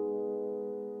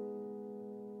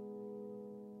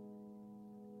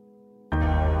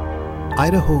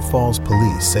 Idaho Falls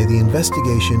Police say the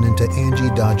investigation into Angie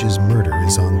Dodge's murder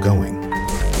is ongoing.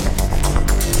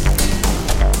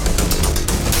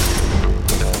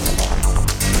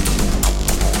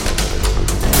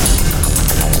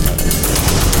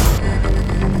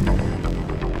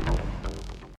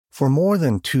 For more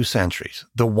than 2 centuries,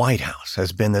 the White House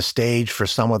has been the stage for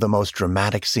some of the most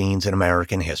dramatic scenes in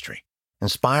American history.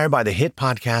 Inspired by the hit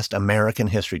podcast American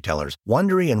History Tellers,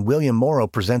 Wondery and William Morrow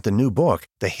present the new book,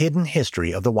 The Hidden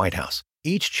History of the White House.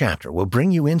 Each chapter will bring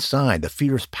you inside the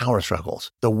fierce power struggles,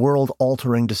 the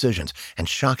world-altering decisions, and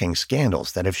shocking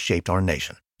scandals that have shaped our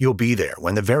nation. You'll be there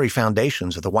when the very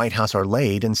foundations of the White House are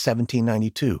laid in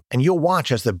 1792, and you'll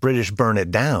watch as the British burn it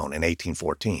down in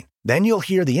 1814. Then you'll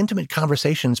hear the intimate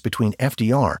conversations between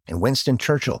FDR and Winston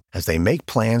Churchill as they make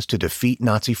plans to defeat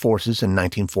Nazi forces in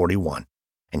 1941.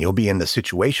 And you'll be in the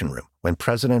Situation Room when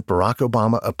President Barack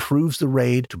Obama approves the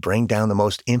raid to bring down the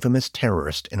most infamous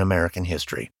terrorist in American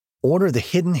history. Order The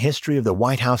Hidden History of the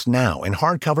White House now in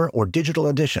hardcover or digital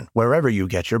edition, wherever you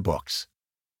get your books.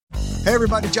 Hey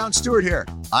everybody, Jon Stewart here.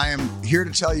 I am here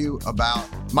to tell you about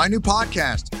my new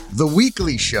podcast, The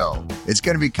Weekly Show. It's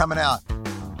going to be coming out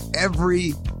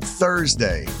every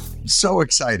Thursday. So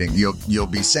exciting. You'll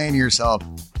be saying to yourself,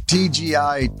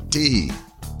 TGIT.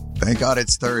 Thank God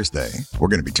it's Thursday. We're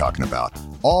going to be talking about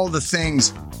all the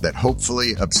things that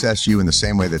hopefully obsess you in the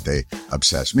same way that they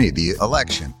obsess me. The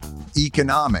election,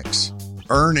 economics,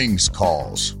 earnings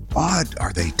calls. What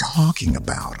are they talking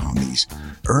about on these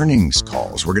earnings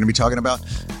calls? We're going to be talking about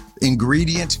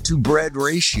ingredient to bread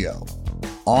ratio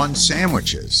on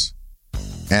sandwiches.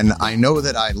 And I know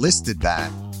that I listed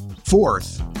that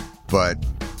 4th, but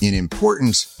in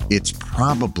importance, it's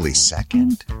probably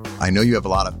 2nd. I know you have a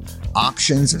lot of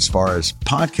options as far as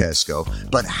podcasts go,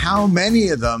 but how many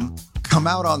of them come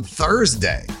out on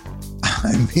Thursday?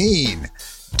 I mean,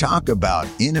 talk about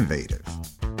innovative.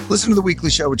 Listen to The Weekly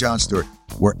Show with Jon Stewart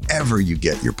wherever you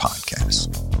get your podcasts.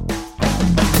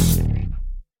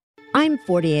 I'm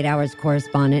 48 Hours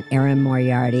correspondent Erin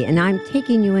Moriarty, and I'm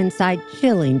taking you inside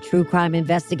chilling true crime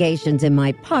investigations in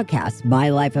my podcast, My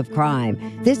Life of Crime.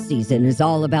 This season is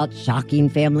all about shocking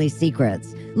family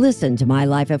secrets. Listen to My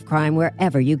Life of Crime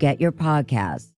wherever you get your podcasts.